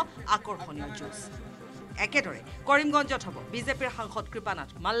মাজত হ'ব আকৰ্ষণীয় যুঁজ একেদৰে কৰিমগঞ্জত হ'ব বিজেপিৰ সাংসদ কৃপানাথ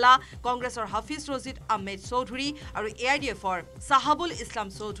মাল্লা কংগ্ৰেছৰ হাফিজ ৰজিদ আহমেদ চৌধুৰী আৰু এআইডিএফৰ সাহাবুল ইছলাম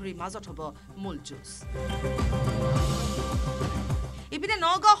চৌধুৰীৰ মাজত হ'ব মূল যুঁজ ইপিনে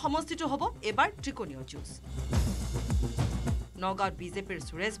নগাঁও সমষ্টিটো হ'ব এবাৰ ত্ৰিকোণীয় যুঁজ নগাঁৱত বিজেপিৰ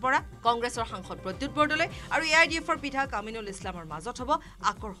সুৰেশ বৰা কংগ্ৰেছৰ সাংসদ প্ৰদ্যুৎ বৰদলৈ আৰু এআইডিএফৰ বিধায়ক আমিনুল ইছলামৰ মাজত হ'ব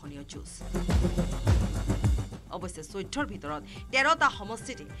আকৰ্ষণীয় যুঁজ অৱশ্যে 14ৰ ভিতৰত 13টা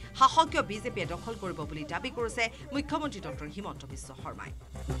সমষ্টিতে শাসকীয় বিজেপিয়ে দখল কৰিব বুলি দাবী কৰিছে মুখ্যমন্ত্ৰী ডক্টৰ হিমন্ত বিশ্ব শৰ্মাই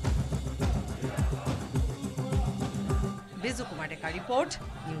বিজু কুমাৰ ডেকাৰ report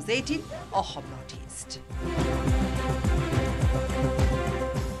news 18 Assam north east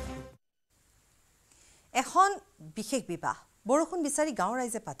এখন বিশেষ বিবাহ বৰষুণ বিচাৰি গাঁৱৰ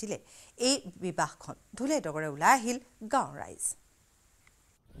ৰাইজে পাতিলে এই বিবাহখন ধুলে ডগৰে ওলাই আহিল গাঁৱৰ ৰাইজ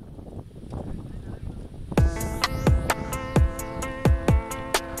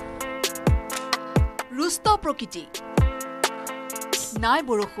रुस्त प्रकृति नाय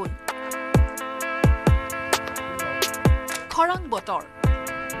बरषुण खराং बतर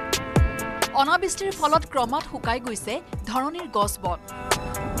अनाबृष्टिर फलत क्रमात हुकाई गइसे धरणीर गछ बन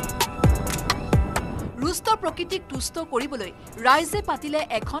रुस्त प्रकृतिक तुष्ट কৰিবলৈ ৰাইজে পাতিলে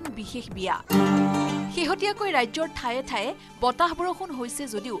এখন বিশেষ বিয়া শেহতীয়াকৈ ৰাজ্যৰ ঠায়ে ঠায়ে বতাহ বৰষুণ হৈছে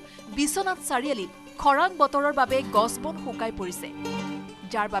যদিও বিশ্বনাথ চাৰিআলিত খৰাং বতৰৰ বাবে গছ বন শুকাই পৰিছে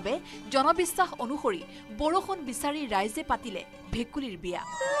যাৰ বাবে জনবিশ্বাস অনুসৰি বৰষুণ বিচাৰি ৰাইজে পাতিলে ভেকুলিৰ বিয়া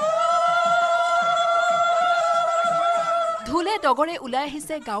ধুলে ডগৰে ওলাই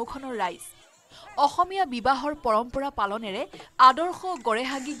আহিছে গাঁওখনৰ ৰাইজ অসমীয়া বিবাহৰ পৰম্পৰা পালনেৰে আদৰ্শ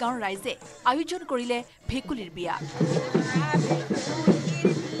গৰেহাগী গাঁৱৰ ৰাইজে আয়োজন কৰিলে ভেকুলিৰ বিয়া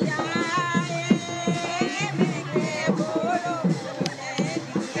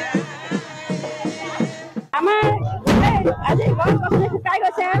আজি গছ গছনি শুকাই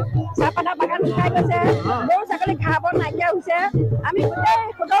গৈছে চাহপাতৰ বাগান শুকাই গৈছে গৰু ছাগলী ঘাঁহ বন নাইকিয়া হৈছে আমি গোটেই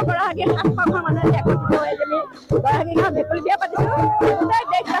 ১৭ গৰাকী ৭০০ মানুহ একত্ৰিত হৈ আমি গৰাকী গাঁৱত ভেকুলী বিয়া পাতিছোঁ গোটেই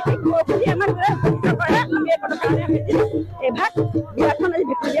দেশবাসীক খুলি আমাক কৰে আমি একতাৰ কাৰণে আমি এভাগ বিয়াখন আজি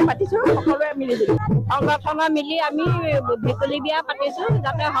ভেকুলী বিয়া পাতিছোঁ সকলোৱে মিলি জুলি সংগঠনে মিলি আমি ভেকুলী বিয়া পাতিছোঁ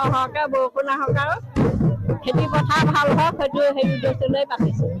যাতে সৰহকৈ বৰষুণ আহক আৰু খেতি পথাৰ ভাল হওক সেইটো সেই উদ্দেশ্য লৈ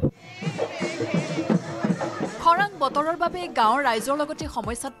পাতিছোঁ খৰাং বতৰৰ বাবে গাঁৱৰ ৰাইজৰ লগতে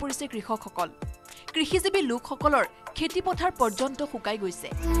সমস্যাত পৰিছে কৃষকসকল কৃষিজীৱী লোকসকলৰ খেতি পথাৰ পৰ্যন্ত শুকাই গৈছে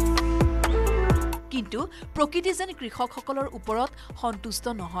কিন্তু প্ৰকৃতি যেন কৃষকসকলৰ ওপৰত সন্তুষ্ট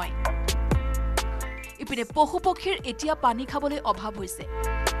নহয় ইপিনে পশুপক্ষীৰ এতিয়া পানী খাবলৈ অভাৱ হৈছে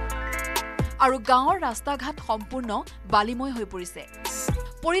আৰু গাঁৱৰ ৰাস্তা ঘাট সম্পূৰ্ণ বালিময় হৈ পৰিছে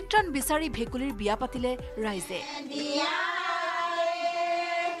পৰিত্ৰাণ বিচাৰি ভেকুলীৰ বিয়া পাতিলে ৰাইজে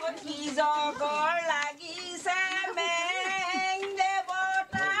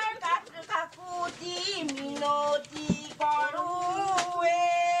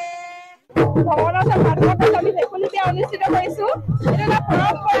আমি ভেকুলী বিয়া অনুষ্ঠিত কৰিছো এটা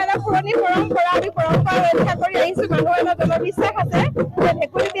পৰম্পৰা এটা পুৰণি পৰম্পৰা আমি পৰম্পৰা ৰক্ষা কৰি আহিছো মানুহৰ এটা জনবিশ্বাস আছে যে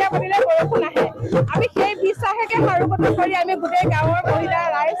ভেকুলী বিয়া পাতিলে বৰষুণ আহে আমি সেই বিশ্বাসকে সাৰোগত কৰি আমি গোটেই গাঁৱৰ মহিলা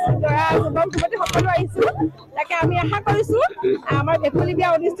ৰাইজ ল'ৰা যুৱক যুৱতী সকলো আহিছো তাকে আমি আশা কৰিছো আমাৰ ভেকুলী বিয়া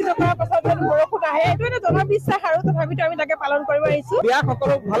অনুষ্ঠিত কৰাৰ পাছত যদি বৰষুণ আহে এইটো এটা জনবিশ্বাস আৰু তথাপিতো আমি তাকে পালন কৰিব আহিছো বিয়া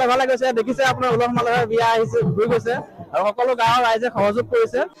সকলো ভালে ভালে গৈছে দেখিছে আপোনাৰ উলহ মালহেৰে বিয়া আহিছে হৈ গৈছে আৰু সকলো গাঁৱৰ ৰাইজে সহযোগ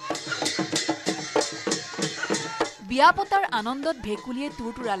কৰিছে বিয়া পতাৰ আনন্দত ভেকুলীয়ে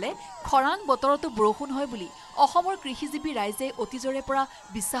তুৰতুৰালে খৰাং বতৰতো বৰষুণ হয় বুলি অসমৰ কৃষিজীৱী ৰাইজে অতীজৰে পৰা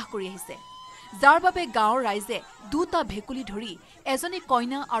বিশ্বাস কৰি আহিছে যাৰ বাবে গাঁৱৰ ৰাইজে দুটা ভেকুলী ধৰি এজনী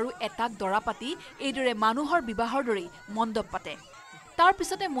কইনা আৰু এটাক দৰা পাতি এইদৰে মানুহৰ বিবাহৰ দৰেই মণ্ডপ পাতে তাৰ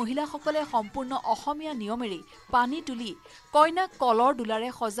পিছতে মহিলাসকলে সম্পূৰ্ণ অসমীয়া নিয়মেৰে পানী তুলি কইনাক কলৰ দোলাৰে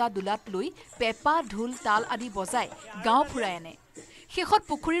সজা দোলাত লৈ পেপা ঢোল তাল আদি বজাই গাঁও ফুৰাই আনে শেষত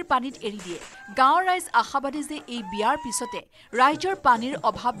পুখুৰীৰ পানীত এৰি দিয়ে গাঁৱৰ ৰাইজ আশাবাদী যে এই বিয়াৰ পিছতে ৰাইজৰ পানীৰ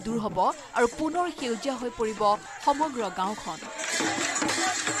অভাৱ দূৰ হ'ব আৰু পুনৰ সেউজীয়া হৈ পৰিব সমগ্ৰ গাঁওখন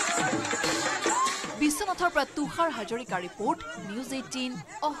বিশ্বনাথৰ পৰা তুষাৰ Hazarika report news 18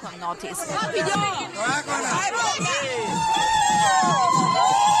 Assam north east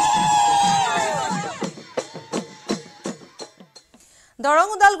Darrang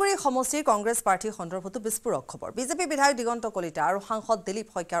Udalguri সমষ্টিৰ কংগ্ৰেছ প্ৰাৰ্থীৰ সন্দৰ্ভতো বিস্ফোৰক খবৰ বিজেপি বিধায়ক দিগন্ত কলিতা আৰু সাংসদ দিলীপ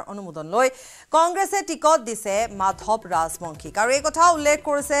শইকীয়াৰ অনুমোদন লৈ কংগ্ৰেছে টিকট দিছে মাধৱ ৰাজবংশীক আৰু এই কথা উল্লেখ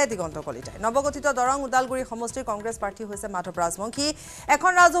কৰিছে দিগন্ত কলিতাই নৱগঠিত দৰং ওদালগুৰি সমষ্টিৰ কংগ্ৰেছ প্ৰাৰ্থী হৈছে মাধৱ ৰাজবংশী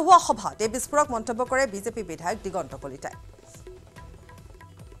এখন ৰাজহুৱা সভাত এই বিস্ফোৰক মন্তব্য কৰে বিজেপি বিধায়ক দিগন্ত কলিতাই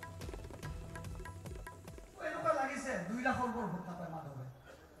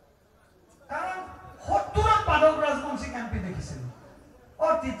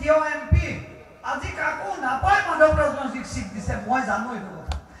और तृतीय एमपी আজি কাকো নাপায় মাধৱ ৰাজবংশীক সিট দিছে মই জানো এই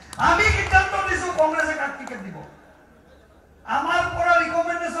কথা আমি সিদ্ধান্ত দিছো কংগ্ৰেছে কাক টিকেট দিব আমাৰ পৰা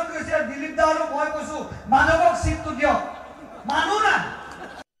ৰিকমেন্ডেশন গৈছে দিলীপ দা আৰু মই কৈছো মাধৱক সিটটো দিয়ক মানুহ না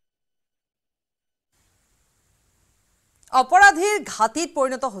অপৰাধীৰ ঘাটিত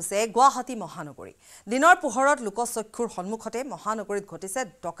পৰিণত হৈছে গুৱাহাটী মহানগৰী দিনৰ পোহৰত লোকচক্ষুৰ সন্মুখতে মহানগৰীত ঘটিছে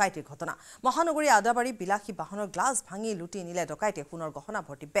ডকাইতিৰ ঘটনা মহানগৰী আদাবাৰী বিলাসী বাহনৰ গ্লাছ ভাঙি লুটি নিলে ডকাইতে সোণৰ গহনা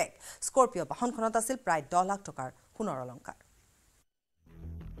ভৰ্তি বেগ স্কৰপিঅ বাহনখনত আছিল প্ৰায় 10 লাখ টকাৰ সোণৰ অলংকাৰ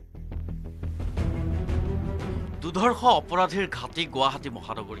দুধৰ্ষ অপৰাধীৰ ঘাটি গুৱাহাটী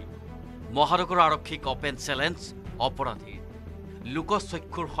মহানগৰ আৰক্ষীক অপেন চ্যালেঞ্জ অপৰাধীৰ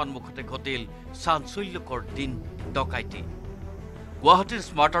লোকচক্ষুৰ সন্মুখতে ঘটিল চাঞ্চল্যকৰ দিন ডকাইতি গুৱাহাটীৰ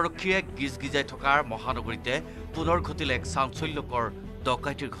স্মাৰ্ট আৰক্ষীয়ে গিজগিজাই থকাৰ মহানগৰীতে পুনৰ ঘটিল এক চাঞ্চল্যকৰ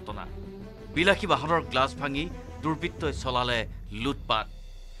ডকাইতিৰ ঘটনা বিলাসী বাহনৰ গ্লাছ ভাঙি দুৰ্বৃত্তই চলালে লুটপাট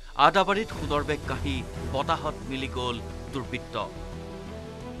আদাবাৰীত সোণৰ বেগ কাহি বতাহত মিলি গ'ল দুৰ্বৃত্ত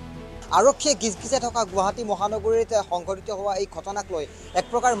আৰক্ষীয়ে গিজগিজাই থকা গুৱাহাটী মহানগৰীত সংঘটিত হোৱা এই ঘটনাক লৈ এক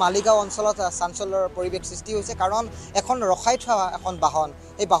প্ৰকাৰ মালিগাঁও অঞ্চলত চাঞ্চল্যৰ পৰিৱেশ সৃষ্টি হৈছে কাৰণ এখন ৰখাই থোৱা এখন বাহন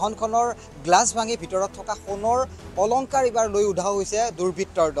এই বাহনখনৰ গ্লাছ ভাঙি ভিতৰত থকা সোণৰ অলংকাৰ এবাৰ লৈ উধাও হৈছে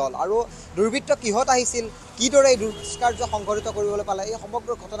দুৰ্বৃত্তৰ দল আৰু দুৰ্বৃত্ত কিহত আহিছিল কিদৰে এই দুষ্কাৰ্য সংঘটিত কৰিবলৈ পালে এই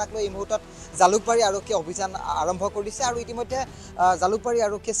সমগ্ৰ ঘটনাক লৈ এই মুহূৰ্তত জালুকবাৰী আৰক্ষীয়ে অভিযান আৰম্ভ কৰিছে আৰু ইতিমধ্যে জালুকবাৰী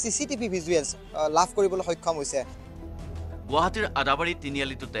আৰক্ষীয়ে চিচিটিভি ভিজুৱেলছ লাভ কৰিবলৈ সক্ষম হৈছে গুৱাহাটীৰ আদাবাৰী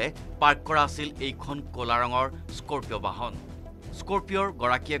তিনিআলিটোতে পাৰ্ক কৰা আছিল এইখন কলা ৰঙৰ স্কৰপিঅ বাহন স্কৰপিঅৰ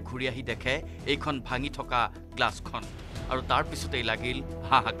গৰাকীয়ে ঘূৰি আহি দেখে এইখন ভাঙি থকা গ্লাছখন আৰু তাৰ পিছতেই লাগিল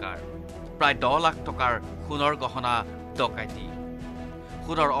হাহাকাৰ প্ৰায় 10 লাখ টকাৰ সোণৰ গহনা ডকাইতি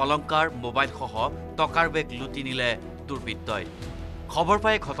সোণৰ অলংকাৰ মোবাইল সহ টকাৰ বেগ লুটি নিলে দুৰ্বৃত্তই খবৰ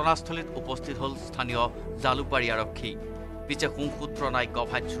পাই ঘটনাস্থলীত উপস্থিত হ'ল স্থানীয় জালুকবাৰী আৰক্ষী পিছে সূত্ৰ নাই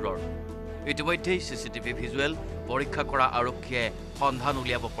গভাইচুৰৰ ইতিমধ্যেই চিচিটিভি ভিজুৱেল পৰীক্ষা কৰা আৰক্ষীয়ে সন্ধান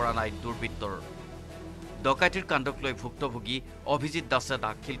উলিয়াব পৰা নাই দুৰ্বৃত্তৰ ডকাইতিৰ কাণ্ডক লৈ ভুক্তভোগী অভিজিত দাসে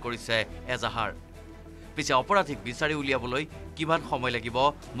দাখিল কৰিছে এজাহাৰ পিছে অপৰাধীক বিচাৰি উলিয়াবলৈ কিমান সময় লাগিব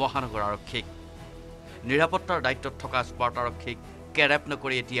মহানগৰ আৰক্ষীক নিৰাপত্তাৰ দায়িত্বত থকা স্মাৰ্ট আৰক্ষীক কেৰেপ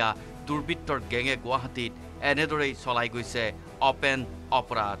নকৰি এতিয়া দুৰ্বৃত্তৰ গেঙে গুৱাহাটীত এনেদৰেই চলাই গৈছে অপেন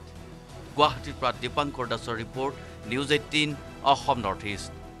অপৰাধ গুৱাহাটীৰ পৰা দীপাংকৰ দাসৰ report news 18 Assam north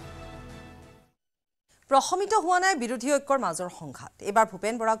east প্ৰশমিত হোৱা নাই বিৰোধী ঐক্যৰ মাজৰ সংঘাত এবাৰ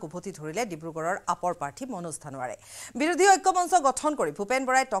ভূপেন বৰাক উভতি ধৰিলে ডিব্ৰুগড়ৰ আপৰ প্ৰাৰ্থী মনোজ ধানোৱাৰে বিৰোধী ঐক্য মঞ্চ গঠন কৰি ভূপেন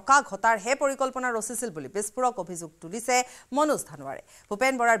বৰাই টকা ঘটাৰ হে পৰিকল্পনা ৰচিছিল বুলি বিস্ফোৰক অভিযোগ তুলিছে মনোজ ধানোৱাৰে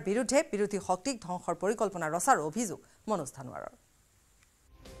ভূপেন বৰাৰ বিৰুদ্ধে বিৰোধী শক্তিক ধ্বংসৰ পৰিকল্পনা ৰচাৰ অভিযোগ মনোজ ধানোৱাৰৰ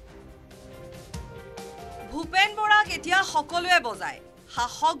ভূপেন বৰাক এতিয়া সকলোৱে বজায়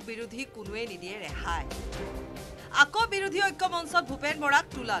শাসক বিৰোধী কোনোৱে নিদিয়ে ৰেহাই আকৌ বিৰোধী ঐক্য মঞ্চত ভূপেন বৰাক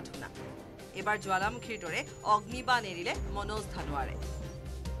তুলা ধুনা এবাৰ জ্বালামুখীৰ দৰে অগ্নিবাণ এৰিলে মনোজ ধানোৱাৰে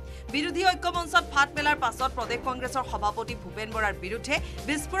বিৰোধী ঐক্য মঞ্চত ফাট মেলাৰ পাছত প্ৰদেশ কংগ্ৰেছৰ সভাপতি ভূপেন বৰাৰ বিৰুদ্ধে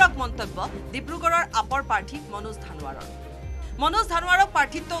বিস্ফোৰক মন্তব্য ডিব্ৰুগড়ৰ আপৰ প্ৰাৰ্থী মনোজ ধানোৱাৰক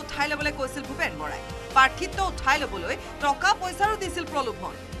প্ৰাৰ্থিত্ব উঠাই ল'বলৈ কৈছিল ভূপেন বৰাই প্ৰাৰ্থিত্ব উঠাই ল'বলৈ টকা পইচাৰো দিছিল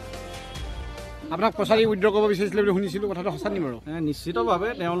প্ৰলোভন আপোনাক পইচাৰি উইথড্ৰ কৰিব বিচাৰিছিলে বুলি শুনিছিলোঁ কথাটো সঁচা নি বাৰু নিশ্চিতভাৱে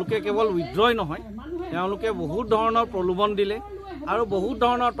তেওঁলোকে কেৱল উইথড্ৰই নহয় তেওঁলোকে বহুত ধৰণৰ প্ৰলোভন দিলে আৰু বহুত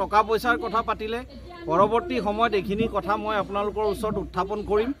ধৰণৰ টকা পইচাৰ কথা পাতিলে পৰৱৰ্তী সময়ত এইখিনি কথা মই আপোনালোকৰ ওচৰত উত্থাপন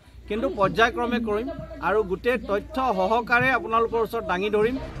কৰিম কিন্তু পৰ্যায়ক্ৰমে কৰিম আৰু গোটেই তথ্য সহকাৰে আপোনালোকৰ ওচৰত দাঙি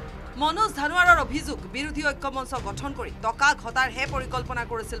ধৰিম মনোজ ধানোৱাৰৰ অভিযোগ বিৰোধী ঐক্য মঞ্চ গঠন কৰি টকা ঘটাৰ হে পৰিকল্পনা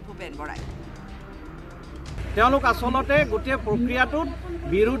কৰিছিল ভূপেন বৰাই তেওঁলোক আচলতে গোটেই প্ৰক্ৰিয়াটোত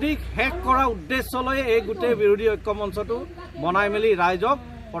বিৰোধীক শেষ কৰা উদ্দেশ্য লৈ এই গোটেই বিৰোধী ঐক্য মঞ্চটো বনাই মেলি ৰাইজক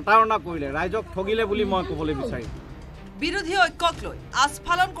প্ৰতাৰণা কৰিলে ৰাইজক ঠগিলে বুলি মই ক'বলৈ বিচাৰিম বিৰোধী ঐক্যক লৈ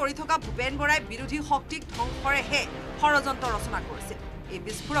আস্ফালন কৰি থকা ভূপেন বৰাই বিৰোধী শক্তিক ধ্বংসৰেহে ষড়যন্ত্ৰ ৰচনা কৰিছিল এই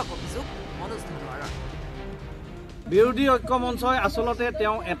বিস্ফোৰক অভিযোগ মনোজ ধানোৱাৰৰ বিৰোধী ঐক্য মঞ্চই আচলতে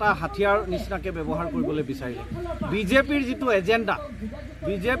তেওঁ এটা হাতিয়াৰ নিচিনাকে ব্যৱহাৰ কৰিবলৈ বিচাৰিলে বিজেপিৰ যিটো এজেণ্ডা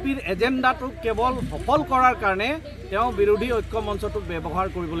বিজেপিৰ এজেণ্ডাটোক কেৱল সফল কৰাৰ কাৰণে তেওঁ বিৰোধী ঐক্য মঞ্চটোক ব্যৱহাৰ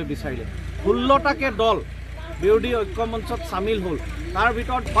কৰিবলৈ বিচাৰিলে 16টাকে দল বিৰোধী ঐক্য মঞ্চত চামিল হ'ল তাৰ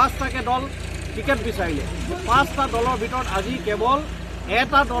ভিতৰত 5টাকে দল টিকেট বিচাৰিলে 5টা দলৰ ভিতৰত আজি কেৱল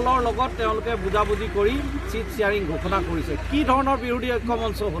এটা দলৰ লগত তেওঁলোকে বুজাবুজি কৰি চিট শ্বেয়াৰিং ঘোষণা কৰিছে কি ধৰণৰ বিৰোধী ঐক্য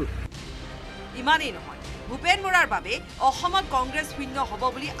মঞ্চ হ'ল ইমানেই নহয় ভূপেন বৰাৰ বাবে অসমত কংগ্ৰেছ শূন্য হ'ব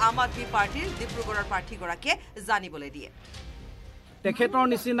বুলি আম আদমি পাৰ্টিৰ ডিব্ৰুগড়ৰ প্ৰাৰ্থীগৰাকীয়ে জানিবলৈ দিয়ে তেখেতৰ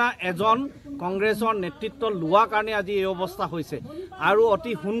নিচিনা এজন কংগ্ৰেছৰ নেতৃত্ব লোৱাৰ কাৰণে আজি এই অৱস্থা হৈছে আৰু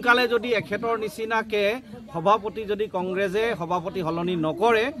অতি সোনকালে যদি এখেতৰ নিচিনাকে সভাপতি যদি কংগ্ৰেছে সভাপতি হলনি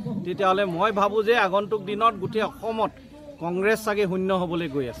নকৰে তেতিয়াহ'লে মই ভাবোঁ যে আগন্তুক দিনত গোটেই অসমত কংগ্ৰেছ চাগে শূন্য হ'বলৈ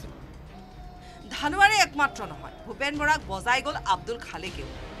গৈ আছে ধানোৱাৰে একমাত্ৰ নহয় ভূপেন বৰাক বজাই গ'ল আব্দুল খালেকেও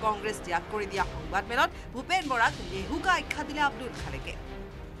কংগ্ৰেছ ত্যাগ কৰি দিয়া সংবাদমেলত ভূপেন বৰাক লেহুকা আখ্যা দিলে আব্দুল খালেকে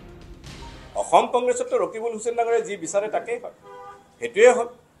অসম কংগ্ৰেছতো ৰকিবুল হুছেইন ডাঙৰে যি বিচাৰে তাকেই হয় সেইটোৱে হ'ল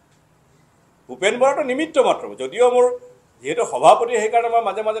ভূপেন বৰাটো নিমিত্ত মাত্ৰ যদিও মোৰ যিহেতু সভাপতি সেইকাৰণে মই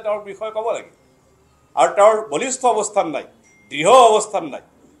মাজে মাজে তেওঁৰ বিষয়ে ক'ব লাগে আৰু তেওঁৰ বলিষ্ঠ অৱস্থান নাই দৃঢ় অৱস্থান নাই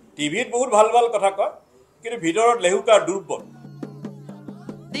টিভিত বহুত ভাল ভাল কথা কয় কিন্তু ভিতৰত লেহুকা দুৰ্বল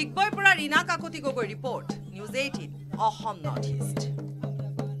দিগবৈৰ পৰা Rina Kakati Gogoi report news 18 Assam north east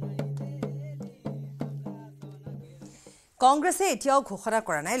কংগ্ৰেছে এতিয়াও ঘোষণা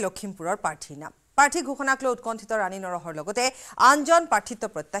কৰা নাই লখিমপুৰৰ প্ৰাৰ্থীৰ নাম প্ৰাৰ্থী ঘোষণাক লৈ উৎকণ্ঠিত ৰাণী নৰহৰ লগতে আনজন প্ৰাৰ্থিত্ব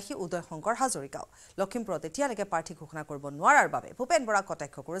প্ৰত্যাশী উদয় শংকৰ হাজৰিকাও লখিমপুৰত এতিয়ালৈকে প্ৰাৰ্থী ঘোষণা কৰিব নোৱাৰাৰ বাবে ভূপেন বৰাক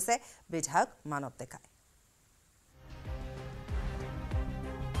কটাক্ষ কৰিছে বিধায়ক মানৱ ডেকাই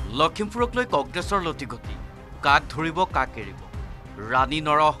লখিমপুৰক লৈ কংগ্ৰেছৰ লতিগতি কাক ধৰিব কাক এৰিব ৰাণী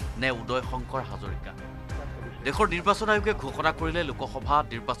নৰহ নে উদয় শংকৰ হাজৰিকা দেশৰ নিৰ্বাচন আয়োগে ঘোষণা কৰিলে লোকসভা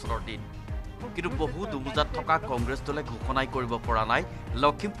নিৰ্বাচনৰ দিন কিন্তু বহু দুমুজাত থকা কংগ্ৰেছ দলে ঘোষণাই কৰিব পৰা নাই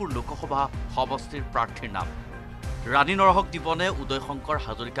লখিমপুৰ লোকসভা সমষ্টিৰ প্ৰাৰ্থীৰ নাম ৰাণী নৰহক দিবনে উদয় শংকৰ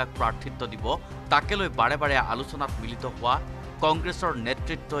হাজৰিকাক প্ৰাৰ্থিত্ব দিব তাকে লৈ বাৰে বাৰে আলোচনাত মিলিত হোৱা কংগ্ৰেছৰ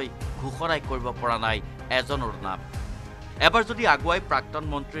নেতৃত্বই ঘোষণাই কৰিব পৰা নাই এজনৰ নাম এবাৰ যদি আগুৱাই প্ৰাক্তন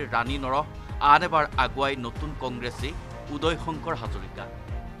মন্ত্ৰী ৰাণী নৰহ আন এবাৰ আগুৱাই নতুন কংগ্ৰেছী উদয় শংকৰ হাজৰিকা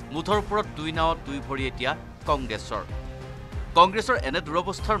মুঠৰ ওপৰত দুই নাৱত দুই ভৰি এতিয়া কংগ্ৰেছৰ এনে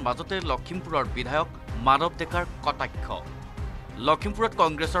দুৰৱস্থাৰ মাজতে লখিমপুৰৰ বিধায়ক মানৱ ডেকাৰ কটাক্ষ লখিমপুৰত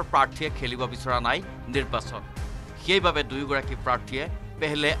কংগ্ৰেছৰ প্ৰাৰ্থীয়ে খেলিব বিচৰা নাই নিৰ্বাচন সেইবাবে দুয়োগৰাকী প্ৰাৰ্থীয়ে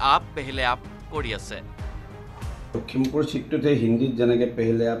পেহলে আপ কৰি আছে লখিমপুৰ চিটটোতে হিন্দীত যেনেকৈ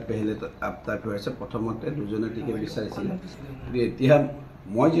পেহলে আপ টাইপ হৈ আছে প্ৰথমতে দুজনে টিকেট বিচাৰিছিলে কিন্তু এতিয়া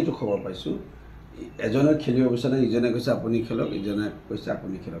মই যিটো খবৰ পাইছোঁ এজনে খেলিব বিচৰা নাই ইজনে কৈছে আপুনি খেলক ইজনে কৈছে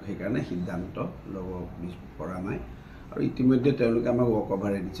আপুনি খেলক সেইকাৰণে সিদ্ধান্ত ল'ব পৰা নাই আৰু ইতিমধ্যে তেওঁলোকে আমাক ৱক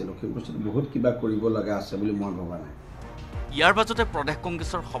অভাৰে দিছে লখিমপুৰ চিটত বহুত কিবা কৰিব লগা আছে বুলি মই ভবা নাই ইয়াৰ মাজতে প্ৰদেশ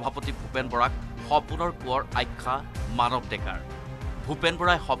কংগ্ৰেছৰ সভাপতি ভূপেন বৰাক সপোনৰ কোঁৱৰ আখ্যা মানৱ ডেকাৰ ভূপেন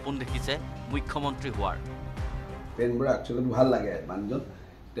বৰাই সপোন দেখিছে মুখ্যমন্ত্ৰী হোৱাৰ ভূপেন বৰা একচুৱেলি ভাল লাগে মানুহজন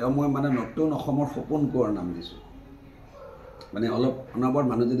তেওঁ মই মানে নতুন অসমৰ সপোন কোঁৱৰ নাম দিছোঁ মানে অলপ অনবৰত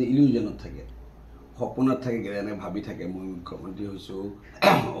মানুহ যদি ইলিউজনত থাকে সপোনত থাকে এনেকৈ ভাবি থাকে মই মুখ্যমন্ত্ৰী হৈছোঁ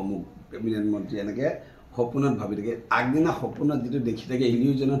অমুক কেবিনেট মন্ত্ৰী এনেকৈ সপোনত ভাবি থাকে আগদিনা সপোনত যেটো দেখি থাকে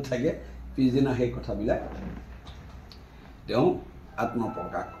ইলিউজনত থাকে পিছদিনা সেই কথাবিলাক তেওঁ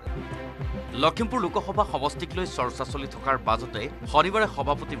আত্মপ্ৰকাশ লখিমপুৰ লোকসভা সমষ্টিক লৈ চৰ্চা চলি থকাৰ মাজতে শনিবাৰে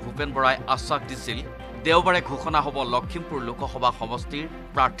সভাপতি ভূপেন বৰাই আশ্বাস দিছিল দেওবাৰে ঘোষণা হ'ব লখিমপুৰ লোকসভা সমষ্টিৰ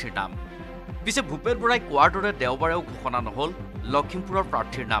প্ৰাৰ্থীৰ নাম পিছে ভূপেন বৰাই কোৱাৰ দৰে দেওবাৰেও ঘোষণা নহ'ল লখিমপুৰৰ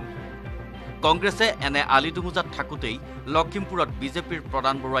প্ৰাৰ্থীৰ নাম কংগ্ৰেছে এনে আলিদুমুজাত থাকোঁতেই লখিমপুৰত বিজেপিৰ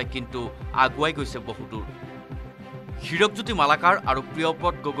প্ৰধান বৰুৱাই কিন্তু আগুৱাই গৈছে বহুদূৰ হীৰকজ্যোতি মালাকাৰ আৰু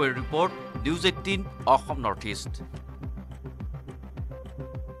প্ৰিয়ব্ৰত গগৈৰ report news 18 Assam north east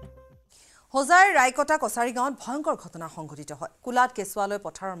হোজাইৰ ৰায়কটা কছাৰী গাঁৱত ভয়ংকৰ ঘটনা সংঘটিত হয় কুলাত কেঁচুৱালৈ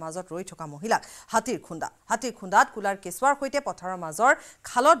পথাৰৰ মাজত ৰৈ থকা মহিলাক হাতীৰ খুন্দাত কুলাৰ কেঁচুৱাৰ সৈতে পথাৰৰ মাজৰ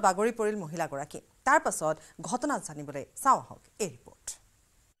খালত বাগৰি পৰিল মহিলাগৰাকী তাৰ পাছত ঘটনা জানিবলৈ চাওঁ আহক এই ৰিপৰ্ট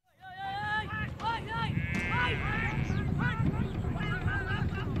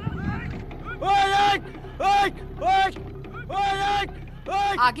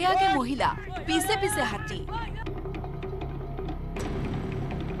আগে আগে মহিলা পিছে পিছে হাতী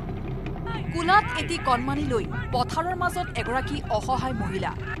কুলাত এটি কণমানি লৈ পথাৰৰ মাজত এগৰাকী অসহায়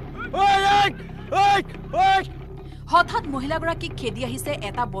মহিলা হঠাৎ মহিলাগৰাকীক খেদি আহিছে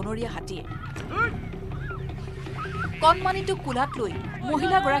এটা বনৰীয়া হাতীয়ে কণমানিটো কুলাত লৈ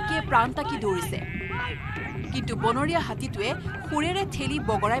মহিলাগৰাকীয়ে প্ৰাণ তাকি দৌৰিছে কিন্তু বনৰীয়া হাতীটোৱে সুৰেৰে ঠেলি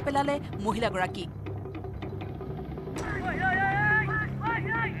বগৰাই পেলালে মহিলাগৰাকীক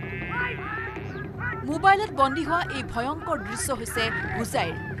মোবাইলত বন্দী হোৱা এই ভয়ংকৰ দৃশ্য হৈছে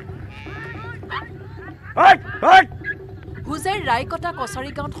হুজাইৰ ৰায়কটা কছাৰী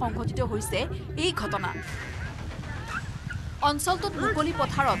গাঁৱত সংঘটিত হৈছে এই ঘটনা অঞ্চলটোত মুকলি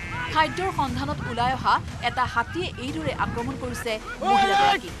পথাৰত খাদ্যৰ সন্ধানত ওলাই অহা এটা হাতীয়ে এইদৰে আক্ৰমণ কৰিছে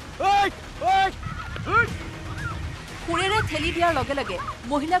মহিলাগৰাকীক সুৰেৰে ঠেলি দিয়াৰ লগে লগে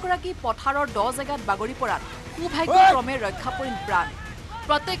মহিলাগৰাকী পথাৰৰ 10 জেগাত বাগৰি পৰাত সৌভাগ্যক্ৰমে ৰক্ষা পৰিল প্ৰাণ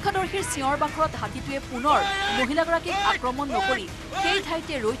প্ৰত্যক্ষদৰ্শীৰ চিঞৰ বাখৰত হাতীটোৱে পুনৰ মহিলাগৰাকীক আক্ৰমণ নকৰি সেই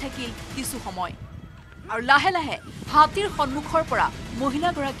ঠাইতে ৰৈ থাকিল কিছু সময় আৰু লাহে লাহে হাতীৰ সন্মুখৰ পৰা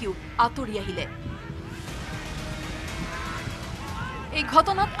মহিলাগৰাকীও আঁতৰি আহিলে এই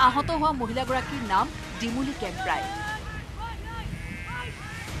ঘটনাত আহত হোৱা মহিলাগৰাকীৰ নাম ডিমুলি কেম্প্ৰাই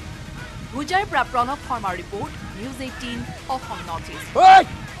হুজাইৰ পৰা প্ৰণৱ শৰ্মাৰ report news 18 Assam north east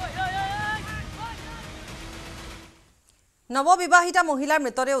নৱবিবাহিতা মহিলাৰ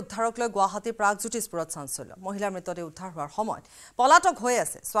মৃতদেহ উদ্ধাৰক লৈ গুৱাহাটীৰ প্ৰাগজ্যোতিষপুৰত চাঞ্চল্য মহিলাৰ মৃতদেহ উদ্ধাৰ হোৱাৰ সময়ত পলাতক হৈ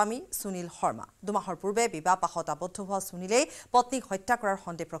আছে স্বামী সুনীল শৰ্মা দুমাহৰ পূৰ্বে বিবাহ পাশত আবদ্ধ হোৱা সুনীলেই পত্নীক হত্যা কৰাৰ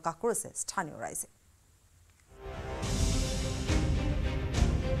সন্দেহ প্ৰকাশ কৰিছে স্থানীয় ৰাইজে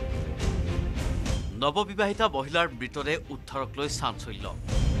নৱবিবাহিতা মহিলাৰ মৃতদেহ উদ্ধাৰক লৈ চাঞ্চল্য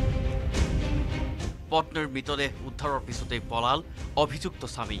পত্নীৰ মৃতদেহ উদ্ধাৰৰ পিছতেই পলাল অভিযুক্ত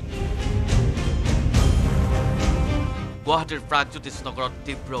স্বামী গুৱাহাটীৰ প্ৰাগজ্যোতিষ নগৰত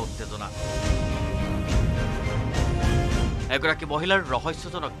তীব্ৰ উত্তেজনা এগৰাকী মহিলাৰ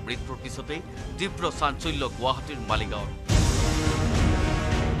ৰহস্যজনক মৃত্যুৰ পিছতেই তীব্ৰ চাঞ্চল্য গুৱাহাটীৰ মালিগাঁৱত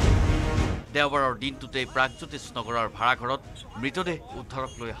দেওবাৰৰ দিনটোতেই প্ৰাগজ্যোতিষ নগৰৰ ভাড়াঘৰত মৃতদেহ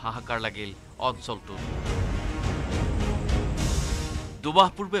উদ্ধাৰক লৈ হাহাকাৰ লাগিল অঞ্চলটোত দুমাহ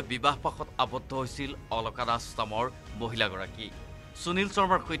পূৰ্বে বিবাহ পাশত আবদ্ধ হৈছিল অলকা দাস নামৰ মহিলাগৰাকী সুনীল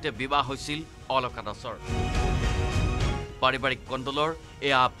শৰ্মাৰ সৈতে বিবাহ হৈছিল অলকা দাসৰ পাৰিবাৰিক কণ্ডলৰ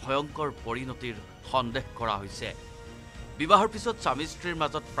এয়া ভয়ংকৰ পৰিণতিৰ সন্দেহ কৰা হৈছে বিবাহৰ পিছত স্বামী স্ত্ৰীৰ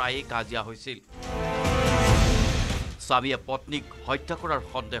মাজত প্ৰায়ে কাজিয়া হৈছিল স্বামীয়ে পত্নীক হত্যা কৰাৰ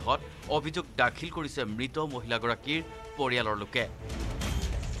সন্দেহত অভিযোগ দাখিল কৰিছে মৃত মহিলাগৰাকীৰ পৰিয়ালৰ লোকে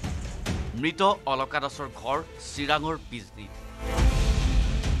মৃত অলকা দাসৰ ঘৰ চিৰাঙৰ পিছদিত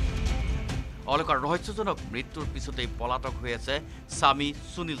অলকাৰ ৰহস্যজনক মৃত্যুৰ পিছতেই পলাতক হৈ আছে স্বামী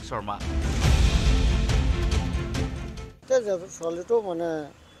সুনীল শৰ্মা ছোৱালীটো মানে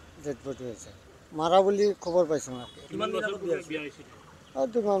ডেডবডি হৈছে মাৰা বুলি খবৰ পাইছোঁ আৰু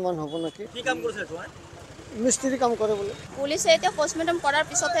 2 মাহমান হ'ব নেকি মিস্ত্ৰী কাম কৰে বোলে পুলিচে এতিয়া পোষ্টমৰ্টম কৰাৰ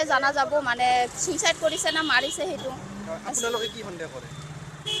পিছতহে জানা যাব মানে সুইচাইড কৰিছে না মাৰিছে সেইটো আপোনালোকে কি সন্দেহ কৰে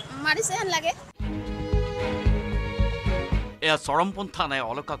মাৰিছে হেন লাগে এয়া চৰমপন্থা নাই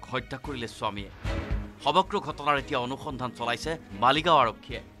অলকাক হত্যা কৰিলে স্বামীয়ে সমগ্ৰ ঘটনাৰ এতিয়া অনুসন্ধান চলাইছে মালিগাঁও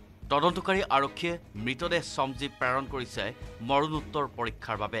আৰক্ষীয়ে তদন্তকাৰী আৰক্ষীয়ে মৃতদেহ সমজি প্ৰেৰণ কৰিছে মৰণোত্তৰ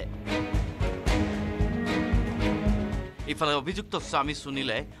পৰীক্ষাৰ বাবে ইফালে অভিযুক্ত স্বামী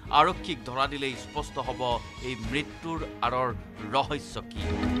সুনীলে আৰক্ষীক ধৰা দিলে স্পষ্ট হ'ব এই মৃত্যুৰ আঁৰৰ ৰহস্য কি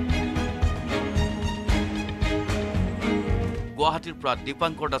গুৱাহাটীৰ পৰা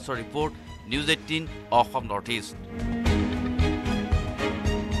দীপাংকৰ দাসৰ report news 18 Assam north east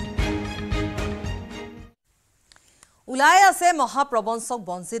ওলাই আছে মহাপ্ৰবঞ্চক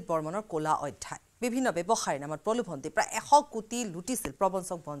বঞ্জিত বৰ্মনৰ কোলা অধ্যায় বিভিন্ন ব্যৱসায়ৰ নামত প্ৰলোভন দি প্ৰায় 100 কোটি লুটিছিল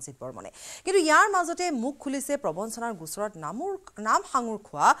প্ৰবঞ্চক বঞ্জিত বৰ্মনে কিন্তু ইয়াৰ মাজতে মুখ খুলিছে প্ৰবঞ্চনাৰ গোচৰত নাম সাঙুৰ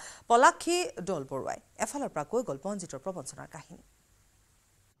খোৱা পলাক্ষী দল বৰুৱাই এফালৰ পৰা কৈ গ'ল বঞ্জিতৰ প্ৰবঞ্চনাৰ কাহিনী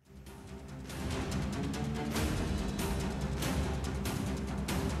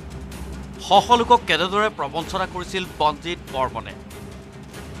সকলোকক কেনেদৰে প্ৰবঞ্চনা কৰিছিল বঞ্জিত বৰ্মনে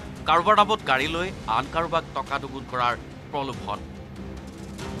কাৰোবাৰ নামত গাড়ী লৈ আন কাৰোবাক টকা দুগুণ কৰাৰ প্ৰলোভন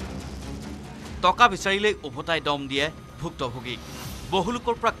টকা বিচাৰিলেই উভতাই দম দিয়ে ভুক্তভোগীক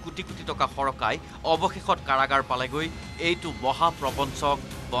বহুলোকৰ পৰা কোটি কোটি টকা সৰকাই অৱশেষত কাৰাগাৰ পালেগৈ এইটো মহাপ্ৰবঞ্চক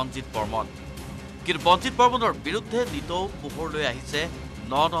বঞ্জিত বৰ্মন কিন্তু বঞ্জিত বৰ্মনৰ বিৰুদ্ধে নিতৌ পোহৰলৈ আহিছে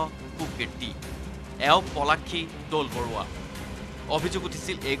ন কুকীৰ্তি এওঁ পলাক্ষী দল বৰুৱা অভিযোগ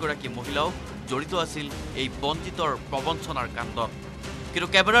উঠিছিল এইগৰাকী মহিলাও জড়িত আছিল এই বঞ্জিতৰ প্ৰবঞ্চনাৰ কাণ্ডত কিন্তু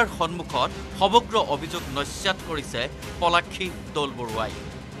কেমেৰাৰ সন্মুখত সমগ্ৰ অভিযোগ নস্যাৎ কৰিছে পলাক্ষী দল বৰুৱাই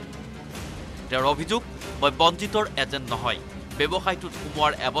তেওঁৰ অভিযোগ মই বঞ্জিতৰ এজেণ্ট নহয় ব্যৱসায়টোত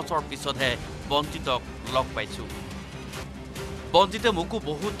সোমোৱাৰ এবছৰ পিছতহে বঞ্জিতক লগ পাইছোঁ বঞ্জিতে মোকো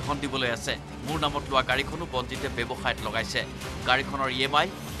বহুত ধন দিবলৈ আছে মোৰ নামত লোৱা গাড়ীখনো বঞ্জিতে ব্যৱসায়ত লগাইছে গাড়ীখনৰ EMI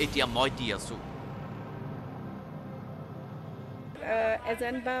এতিয়া মই দি আছোঁ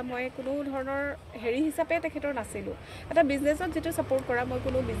এজেণ্ট বা মই কোনো ধৰণৰ হেৰি হিচাপে তেখেতৰ নাছিলোঁ এটা বিজনেছত যেটো সাপোৰ্ট কৰা মই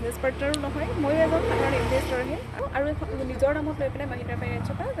কোনো বিজনেছ পাৰ্টনাৰো নহয় মই এজন সাধাৰণ ইনভেষ্টৰহে আৰু নিজৰ নামত লৈ পেলাই মহিন্দ্ৰা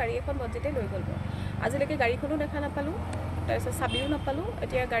ফাইনেন্সৰ পৰা গাড়ী এখন বঞ্জিতে লৈ গ'ল আজিলৈকে গাড়ীখনো দেখা নাপালোঁ তাৰপিছত চাবিও নাপালোঁ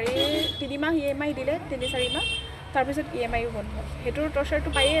এতিয়া গাড়ীৰ 3 মাহ EMI দিলে 3-4 মাহ তাৰপিছত EMIও বন্ধ হেতুৰ টৰ্চাৰটো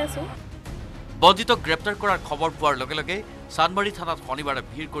পাইয়ে আছোঁ বঞ্জিতক গ্ৰেপ্তাৰ কৰাৰ খবৰ পোৱাৰ লগে লগে চানমাৰী থানাত শনিবাৰে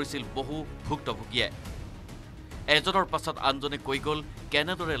ভিৰ কৰিছিল বহু ভুক্তভোগীয়ে এজনৰ পাছত আনজনে কৈ গ'ল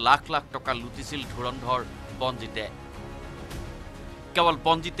কেনেদৰে লাখ লাখ টকা লুটিছিল ধুৰন্ধৰ বঞ্জিতে কেৱল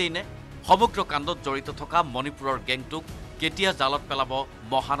বঞ্জিতেই নে সমগ্ৰ কাণ্ডত জড়িত থকা মণিপুৰৰ গেংটোক কেতিয়া জালত পেলাব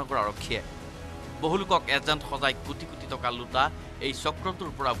মহানগৰ আৰক্ষীয়ে বহুলোকক এজেণ্ট সজাই কোটি কোটি টকা লুটা এই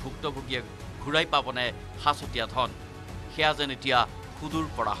চক্ৰটোৰ পৰা ভুক্তভোগীয়ে ঘূৰাই পাবনে সাঁচতীয়া ধন সেয়া যেন এতিয়া সুদূৰ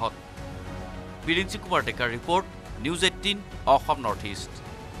পৰাহত বিৰিঞ্চি কুমাৰ ডেকাৰ report News18 Assam north east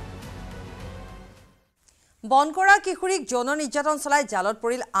বনকৰা কিশোৰীক যৌন নিৰ্যাতন চলাই জালত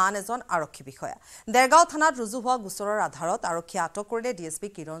পৰিল আন এজন আৰক্ষী বিষয়া দেৰগাঁও থানাত ৰুজু হোৱা গোচৰৰ আধাৰত আৰক্ষীয়ে আটক কৰিলে DSP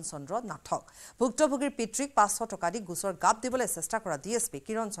কিৰণ চন্দ্ৰ নাথক ভুক্তভোগীৰ পিতৃক 500 টকা দি গোচৰ গাপ দিবলৈ চেষ্টা কৰা DSP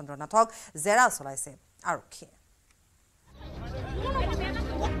কিৰণ চন্দ্ৰ নাথক জেৰা চলাইছে আৰক্ষীয়ে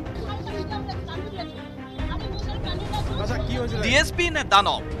DSP নে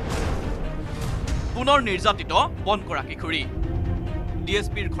দানৱ পুনৰ নিৰ্যাতিত বনকৰা কিশোৰী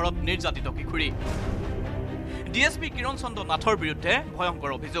DSPৰ ঘৰত নিৰ্যাতিত কিশোৰী DSP কিৰণ চন্দ্ৰ নাথৰ বিৰুদ্ধে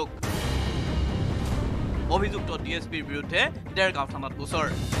ভয়ংকৰ অভিযোগ অভিযুক্ত DSPৰ বিৰুদ্ধে দেৰগাঁও থানাত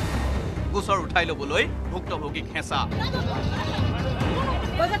গোচৰ উঠাই ল'বলৈ ভুক্তভোগীক হেঁচা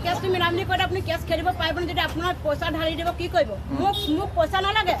কেছ তুমি নামনি কৰি আপুনি কেছ খেলিব পাৰিব যদি আপোনাৰ পইচা ঢালি দিব কি কৰিব মোক পইচা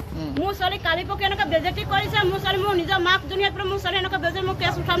নালাগে মোৰ ছোৱালী কালি পকি এনেকৈ বেজেটি কৰিছে মোৰ ছোৱালী মোৰ নিজৰ মাক দুনিয়াত মোৰ ছোৱালী এনেকৈ বেজে মোক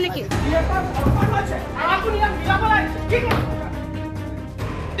কেছ উঠাম নেকি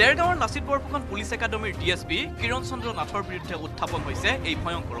দেৰগাঁৱৰ লাচিত বৰফুকন পুলিচ একাডেমীৰ DSP কিৰণ চন্দ্ৰ নাথৰ বিৰুদ্ধে উত্থাপন হৈছে এই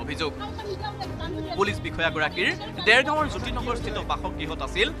ভয়ংকৰ অভিযোগ পুলিচ বিষয়াগৰাকীৰ দেৰগাঁৱৰ জ্যোতিনগৰস্থিত বাসগৃহত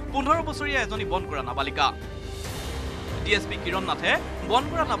আছিল 15 বছৰীয়া এজনী বনকৰা নাবালিকা DSP কিৰণ নাথে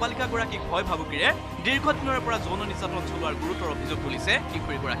বনকৰা নাবালিকাগৰাকীক ভয় ভাবুকিৰে দীৰ্ঘদিনৰে পৰা যৌন নিৰ্যাতন চলোৱাৰ গুৰুতৰ অভিযোগ তুলিছে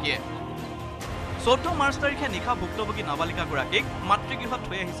কিশোৰীগৰাকীয়ে 14 মাৰ্চ তাৰিখে নিশা ভুক্তভোগী নাবালিকাগৰাকীক মাতৃগৃহত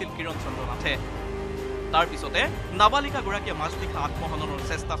থৈ আহিছিল কিৰণ চন্দ্ৰ নাথে তাৰ পিছতে নাবালিকাগৰাকীয়ে মাজনিশা আত্মহননৰ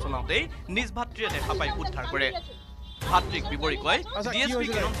চেষ্টা চলাওঁতেই নিজ ভাতৃয়ে দেখা পাই উদ্ধাৰ কৰে ভাতৃক বিৱৰি কয় DSP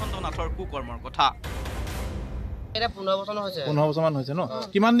কিৰণ চন্দ্ৰ নাথৰ কুকৰ্মৰ কথা এটা 15 বছৰমান হৈছে ন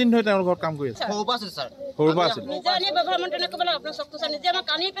কিমান দিন ধৰি তেওঁৰ ঘৰত কাম কৰি আছে সৰুবা আছিল স্যাৰ সৰুবা আছিল নিজে আনি গভৰ্ণমেণ্টনে কবল আপোনাৰ সক্ত স্যাৰ নিজে আমাৰ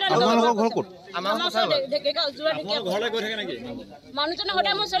কানি পেৰা আপোনালোকৰ ঘৰ ক'ত আমাৰ দেখেকা জুৱা দেখে ঘৰলৈ গৈ থাকে নেকি মানুহজনে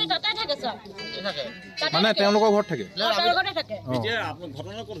হঠাৎ মোৰ ছোৱালী তাতে থাকে স্যাৰ মানে তেওঁলোকৰ ঘৰত থাকে ঘৰতে থাকে এতিয়া আপোনাৰ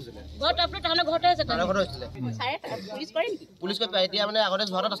ঘটনা ক'ত হৈছিল ঘৰত আপোনাৰ তাহলে ঘৰতে আছে ঘৰত হৈছিল চাই পুলিচ কৰে নেকি পুলিচ কৈ এতিয়া মানে আগতে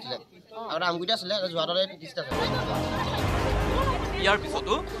জুৱাৰত আছিল আগতে আমগুইটা আছিল জুৱাৰলৈ ডিস্ট্ৰিক্ট আছে ইয়াৰ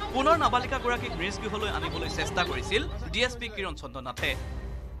পিছতো পুনৰ নাবালিকাগৰাকীক নিজ গৃহলৈ আনিবলৈ চেষ্টা কৰিছিল DSP কিৰণ চন্দ্ৰ নাথে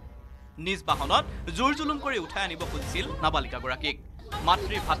নিজ বাহনত জোৰ জুলুম কৰি উঠাই আনিব খুজিছিল নাবালিকাগৰাকীক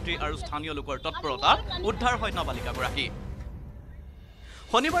মাতৃ ভাতৃ আৰু স্থানীয় লোকৰ তৎপৰতাত উদ্ধাৰ হয় নাবালিকাগৰাকী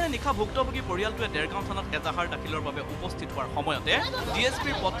শনিবাৰে নিশা ভুক্তভোগী পৰিয়ালটোৱে দেৰগাঁও থানাত এজাহাৰ দাখিলৰ বাবে উপস্থিত হোৱাৰ সময়তে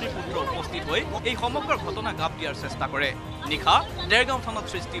DSPৰ পত্নী পুত্ৰ উপস্থিত হৈ এই সমগ্ৰ ঘটনা গাপ দিয়াৰ চেষ্টা কৰে নিশা দেৰগাঁও থানাত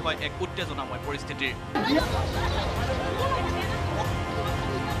সৃষ্টি হয় এক উত্তেজনাময় পৰিস্থিতিৰ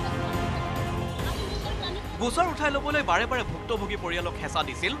গোচৰ উঠাই ল'বলৈ বাৰে বাৰে ভুক্তভোগী পৰিয়ালক হেঁচা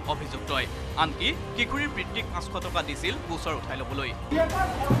দিছিল অভিযুক্তই আনকি কিশোৰীৰ পিতৃক 500 টকা দিছিল গোচৰ উঠাই ল'বলৈ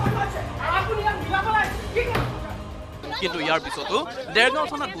কিন্তু ইয়াৰ পিছতো দেৰগাঁও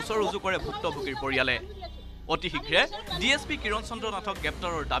থানাত গোচৰ ৰুজু কৰে ভুক্তভোগীৰ পৰিয়ালে অতি শীঘ্ৰে ডিএছপি কিৰণ চন্দ্ৰ নাথক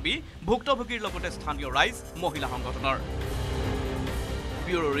গ্ৰেপ্তাৰৰ দাবী ভুক্তভোগীৰ লগতে স্থানীয় ৰাইজ মহিলা সংগঠনৰ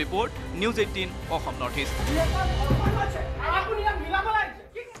bureau report news 18 Assam north east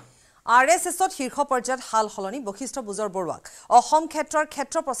RSSত শীৰ্ষ পৰ্যায়ত হাল হলনি বশিষ্ঠ বুজৰ বৰুৱাক অসম ক্ষেত্ৰৰ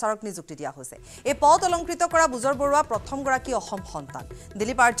ক্ষেত্ৰ প্ৰচাৰক নিযুক্তি দিয়া হৈছে এই পদ অলংকৃত কৰা বুজৰ বৰুৱা প্ৰথমগৰাকী অসম সন্তান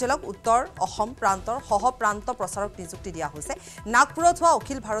দিলীপ আৰ্যলক উত্তৰ অসম প্ৰান্তৰ সহ প্ৰান্ত প্ৰচাৰক নিযুক্তি দিয়া হৈছে নাগপুৰত হোৱা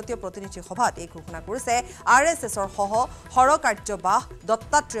অখিল ভাৰতীয় প্ৰতিনিধি সভাত এই ঘোষণা কৰিছে RSSৰ সহ সৰকাৰ্যবাহ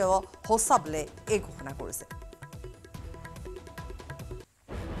দত্তাত্ৰেয় হোসাবলে এই ঘোষণা কৰিছে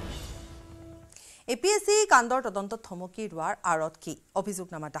APSC কাণ্ডৰ তদন্ত থমকি ৰোৱাৰ আঁৰত কি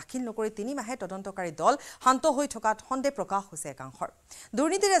অভিযোগনামা দাখিল নকৰি 3 মাহে তদন্তকাৰী দল শান্ত হৈ থকাত সন্দেহ প্ৰকাশ হৈছে একাংশৰ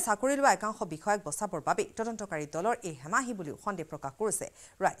দুৰ্নীতিৰে চাকৰি লোৱা একাংশ বিষয়াক বচাবৰ বাবে তদন্তকাৰী দলৰ এই হেমাহি বুলিও সন্দেহ প্ৰকাশ কৰিছে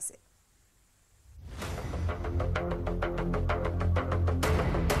ৰাইজে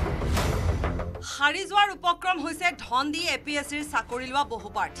হাৰি যোৱাৰ উপক্ৰম হৈছে ধন দি APSCৰ চাকৰি লোৱা বহু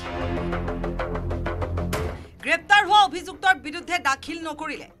প্ৰাৰ্থী গ্ৰেপ্তাৰ হোৱা অভিযুক্তৰ বিৰুদ্ধে দাখিল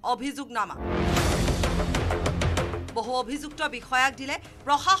নকৰিলে অভিযোগনামা বহু অভিযুক্ত বিষয়াক দিলে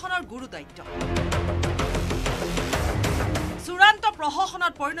প্ৰশাসনৰ গুৰু দায়িত্ব চূড়ান্ত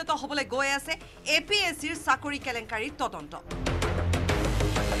প্ৰশাসনত পৰিণত হ'বলৈ গৈ আছে APSCৰ চাকৰি কেলেংকাৰীৰ তদন্ত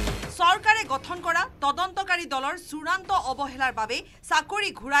চৰকাৰে গঠন কৰা তদন্তকাৰী দলৰ চূড়ান্ত অৱহেলাৰ বাবে চাকৰি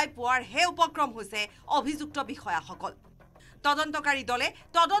ঘূৰাই পোৱাৰ হে উপক্ৰম হৈছে অভিযুক্ত বিষয়াসকল তদন্তকাৰী দলে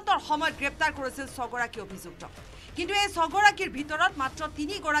তদন্তৰ সময়ত গ্ৰেপ্তাৰ কৰিছিল 6 গৰাকী অভিযুক্ত কিন্তু এই 6 গৰাকীৰ ভিতৰত মাত্ৰ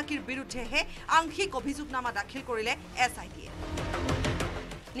 3 গৰাকীৰ বিৰুদ্ধেহে আংশিক অভিযোগনামা দাখিল কৰিলে SITয়ে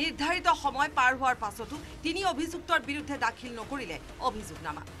নিৰ্ধাৰিত সময় পাৰ হোৱাৰ পাছতো 3 অভিযুক্তৰ বিৰুদ্ধে দাখিল নকৰিলে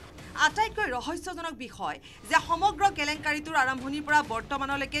অভিযোগনামা আটাইতকৈ ৰহস্যজনক বিষয় যে সমগ্ৰ কেলেংকাৰীটোৰ আৰম্ভণিৰ পৰা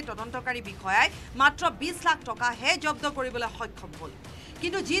বৰ্তমানলৈকে তদন্তকাৰী বিষয়াই মাত্ৰ 20 লাখ টকাহে জব্দ কৰিবলৈ সক্ষম হ'ল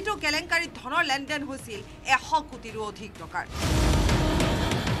কিন্তু যেটো কেলেংকাৰীত ধনৰ লেনদেন হৈছিল 100 কোটিৰো অধিক টকাৰ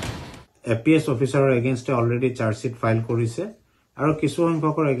APS অফিচাৰৰ এগেইনষ্টে অলৰেডি চাৰ্জশিট ফাইল কৰিছে আৰু কিছু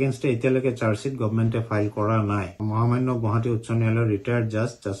সংখ্যকৰ এগেইনষ্টে এতিয়ালৈকে চাৰ্জশিট গভৰ্ণমেণ্টে ফাইল কৰা নাই মহামান্য গুৱাহাটী উচ্চ ন্যায়ালয়ৰ ৰিটায়াৰ্ড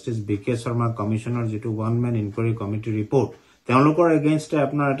জাষ্টিছ বিকে শৰ্মা কমিশনৰ যেটো one man enquiry committee report তেওঁলোকৰ এগেইনষ্টে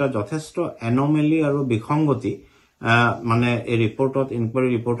আপোনাৰ এটা যথেষ্ট এনমেলি আৰু বিসংগতি মানে এই ৰিপৰ্টত ইনকুৱাৰী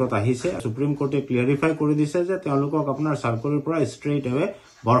ৰিপৰ্টত আহিছে সুপ্ৰিম কোৰ্টে ক্লিয়াৰিফাই কৰি দিছে যে তেওঁলোকক আপোনাৰ চাকৰিৰ পৰা ষ্ট্ৰেইট এৱে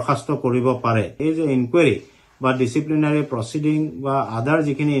বৰখাস্ত কৰিব পাৰে এই যে ইনকুৱাৰী বা ডিসিপ্লিনাৰী প্ৰসিডিং বা আদাৰ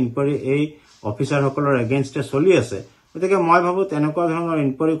যিখিনি ইনকুৱাৰী এই অফিচাৰসকলৰ এগেইনষ্টে চলি আছে গতিকে মই ভাবো তেনেকুৱা ধৰণৰ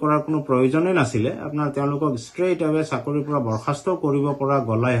ইনকুৱাৰী কৰাৰ কোনো প্ৰয়োজনেই নাছিলে আপোনাৰ তেওঁলোকক ষ্ট্ৰেইট এৱে চাকৰিৰ পৰা বৰখাস্ত কৰিব পৰা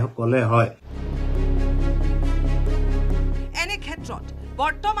গলে হয় এনে ক্ষেত্ৰত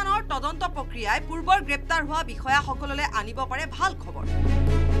বৰ্তমানৰ তদন্ত প্ৰক্ৰিয়াই পূৰ্বৰ গ্ৰেপ্তাৰ হোৱা বিষয়াসকললৈ আনিব পাৰে ভাল খবৰ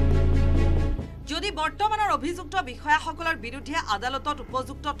যদি বৰ্তমানৰ অভিযুক্ত বিষয়াসকলৰ বিৰুদ্ধে আদালতত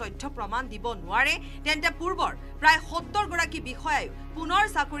উপযুক্ত তথ্য প্ৰমাণ দিব নোৱাৰে তেন্তে পূৰ্বৰ প্ৰায় 70 গৰাকী বিষয়াই পুনৰ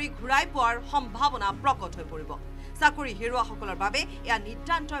চাকৰি ঘূৰাই পোৱাৰ সম্ভাৱনা প্ৰকট হৈ পৰিব চাকৰি হেৰুৱাসকলৰ বাবে এয়া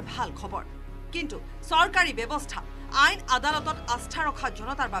নিতান্তই ভাল খবৰ কিন্তু চৰকাৰী ব্যৱস্থা আইন আদালতত আস্থা ৰখা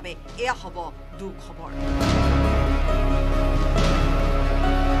জনতাৰ বাবে এয়া হ'ব দুখবৰ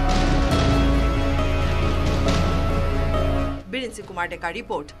বিৰিঞ্চি Kumar Deka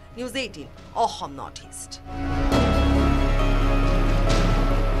report news 18 Assam north east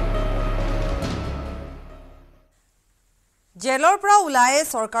জেলৰ পৰা ওলাই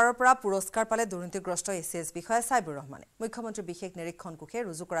চৰকাৰৰ পৰা পুৰস্কাৰ পালে দুৰ্নীতিগ্ৰস্ত এছিএছ বিষয়া সাইবুৰ ৰহমানে মুখ্যমন্ত্ৰী বিশেষ নিৰীক্ষণ কোষে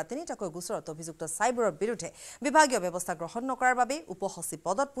ৰুজু কৰা 3টাকৈ গোচৰত অভিযুক্ত সাইবুৰৰ বিৰুদ্ধে বিভাগীয় ব্যৱস্থা গ্ৰহণ নকৰাৰ বাবে উপসচিব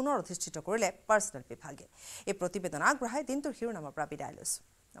পদত পুনৰ অধিষ্ঠিত কৰিলে পাৰ্চনেল বিভাগে এই প্ৰতিবেদন আগবঢ়াই দিনটোৰ শিৰোনামৰ পৰা বিদায় লৈছো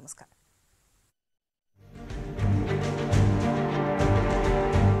নমস্কাৰ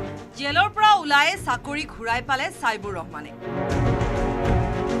জেলৰ পৰা ওলাই চাকৰি ঘূৰাই পালে সাইবুৰ ৰহমানে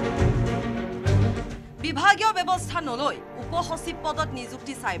বিভাগীয় ব্যৱস্থা নলৈ উপসচিব পদত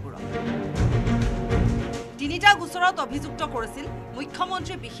নিযুক্তি সাইবুৰক 3টা গোচৰত অভিযুক্ত কৰিছিল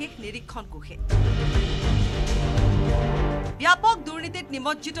মুখ্যমন্ত্ৰী বিশেষ নিৰীক্ষণ কোষে ব্যাপক দুৰ্নীতিত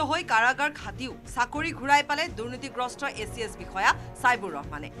নিমজ্জিত হৈ কাৰাগাৰ খাটিও চাকৰি ঘূৰাই পালে দুৰ্নীতিগ্ৰস্ত এছিএছ বিষয়া সাইবুৰ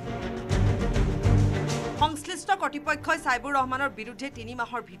ৰহমানে সংশ্লিষ্ট কৰ্তৃপক্ষই সাইবুৰ ৰহমানৰ বিৰুদ্ধে 3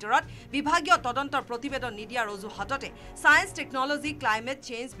 মাহৰ ভিতৰত বিভাগীয় তদন্তৰ প্ৰতিবেদন নিদিয়াৰ অজুহাততে সায়েন্স টেকনলজি ক্লাইমেট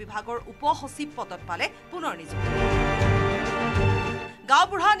চেঞ্জ বিভাগৰ উপসচিব পদত পালে পুনৰ নিযুক্তি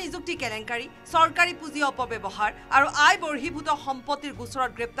গাঁওবুঢ়া নিযুক্তি কেলেংকাৰী চৰকাৰী পুঁজি অপব্যৱহাৰ আৰু আয় বৰ্হিভূত সম্পত্তিৰ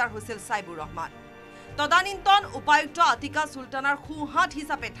গোচৰত গ্ৰেপ্তাৰ হৈছিল সাইবুৰ ৰহমান তদানীন্তন উপায়ুক্ত আতিকা সুলতানাৰ সুহাত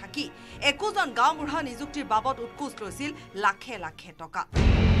হিচাপে থাকি 21 জন গাঁওবুঢ়া নিযুক্তিৰ বাবদ উৎকোচ লৈছিল লাখে লাখে টকা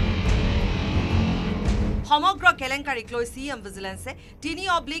সমগ্ৰ কেলেংকাৰীক লৈ CM ভিজিলেন্সে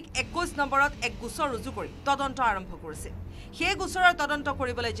 3/21 নম্বৰত এক গোচৰ ৰুজু কৰি তদন্ত আৰম্ভ কৰিছিল সেই গোচৰৰ তদন্ত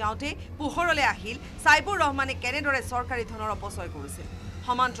কৰিবলৈ যাওঁতে পোহৰলৈ আহিল সাইবুৰ ৰহমানে কেনেদৰে চৰকাৰী ধনৰ অপচয় কৰিছিল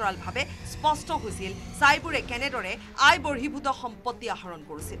সমান্তৰালভাৱে স্পষ্ট হৈছিল সাইবুৰে কেনেদৰে আয় বৰ্হিভূত সম্পত্তি আহৰণ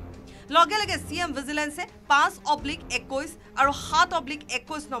কৰিছিল লগে লগে CM ভিজিলেন্সে 5/21 আৰু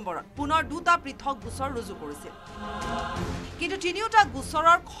 7/21 নম্বৰত পুনৰ দুটা পৃথক গোচৰ ৰুজু কৰিছিল কিন্তু তিনিওটা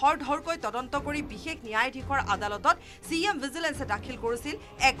গোচৰৰ খৰধৰকৈ তদন্ত কৰি বিশেষ ন্যায়াধীশৰ আদালতত CM ভিজিলেন্সে দাখিল কৰিছিল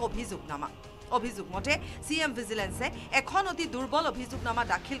এক অভিযোগনামা অভিযোগ মতে CM ভিজিলেন্সে এখন অতি দুৰ্বল অভিযোগনামা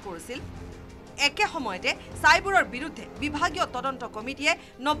দাখিল কৰিছিল একে সময়তে সাইবুৰৰ বিৰুদ্ধে বিভাগীয় তদন্ত কমিটিয়ে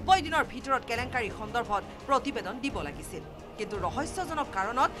 90 দিনৰ ভিতৰত কেলেংকাৰী সন্দৰ্ভত প্ৰতিবেদন দিব লাগিছিল কিন্তু ৰহস্যজনক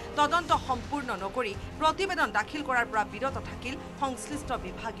কাৰণত তদন্ত সম্পূৰ্ণ নকৰি প্ৰতিবেদন দাখিল কৰাৰ পৰা বিৰত থাকিল সংশ্লিষ্ট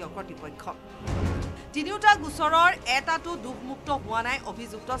বিভাগীয় কৰ্তৃপক্ষ তিনিওটা গোচৰৰ এটাটো দুখমুক্ত হোৱা নাই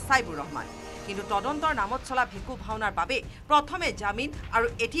অভিযুক্ত সাইবুৰ ৰহমান কিন্তু তদন্তৰ নামত চলা ভেকু ভাওনাৰ বাবে প্ৰথমে জামিন আৰু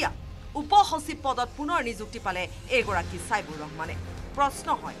এতিয়া উপসচিব পদত পুনৰ নিযুক্তি পালে এগৰাকী সাইবুৰ ৰহমানে প্ৰশ্ন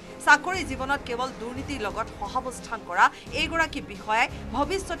হয় চাকৰি জীৱনত কেৱল দুৰ্নীতিৰ লগত সহাৱস্থান কৰা এগৰাকী বিষয়াই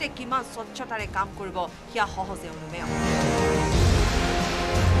ভৱিষ্যতে কিমান স্বচ্ছতাৰে কাম কৰিব হিয়া সহজে অনুমেয়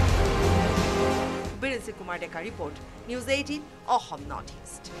বিৰেঞ্চি Kumar Deka report news 18 Assam north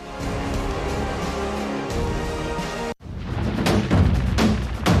east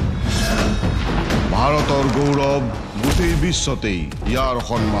ভাৰতৰ গৌৰৱ গোটেই বিশ্বতেই ইয়াৰ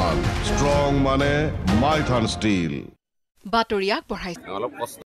সন্মান ষ্ট্ৰং মানে মাইথান ষ্টীল বাতৰি আগবঢ়াইছে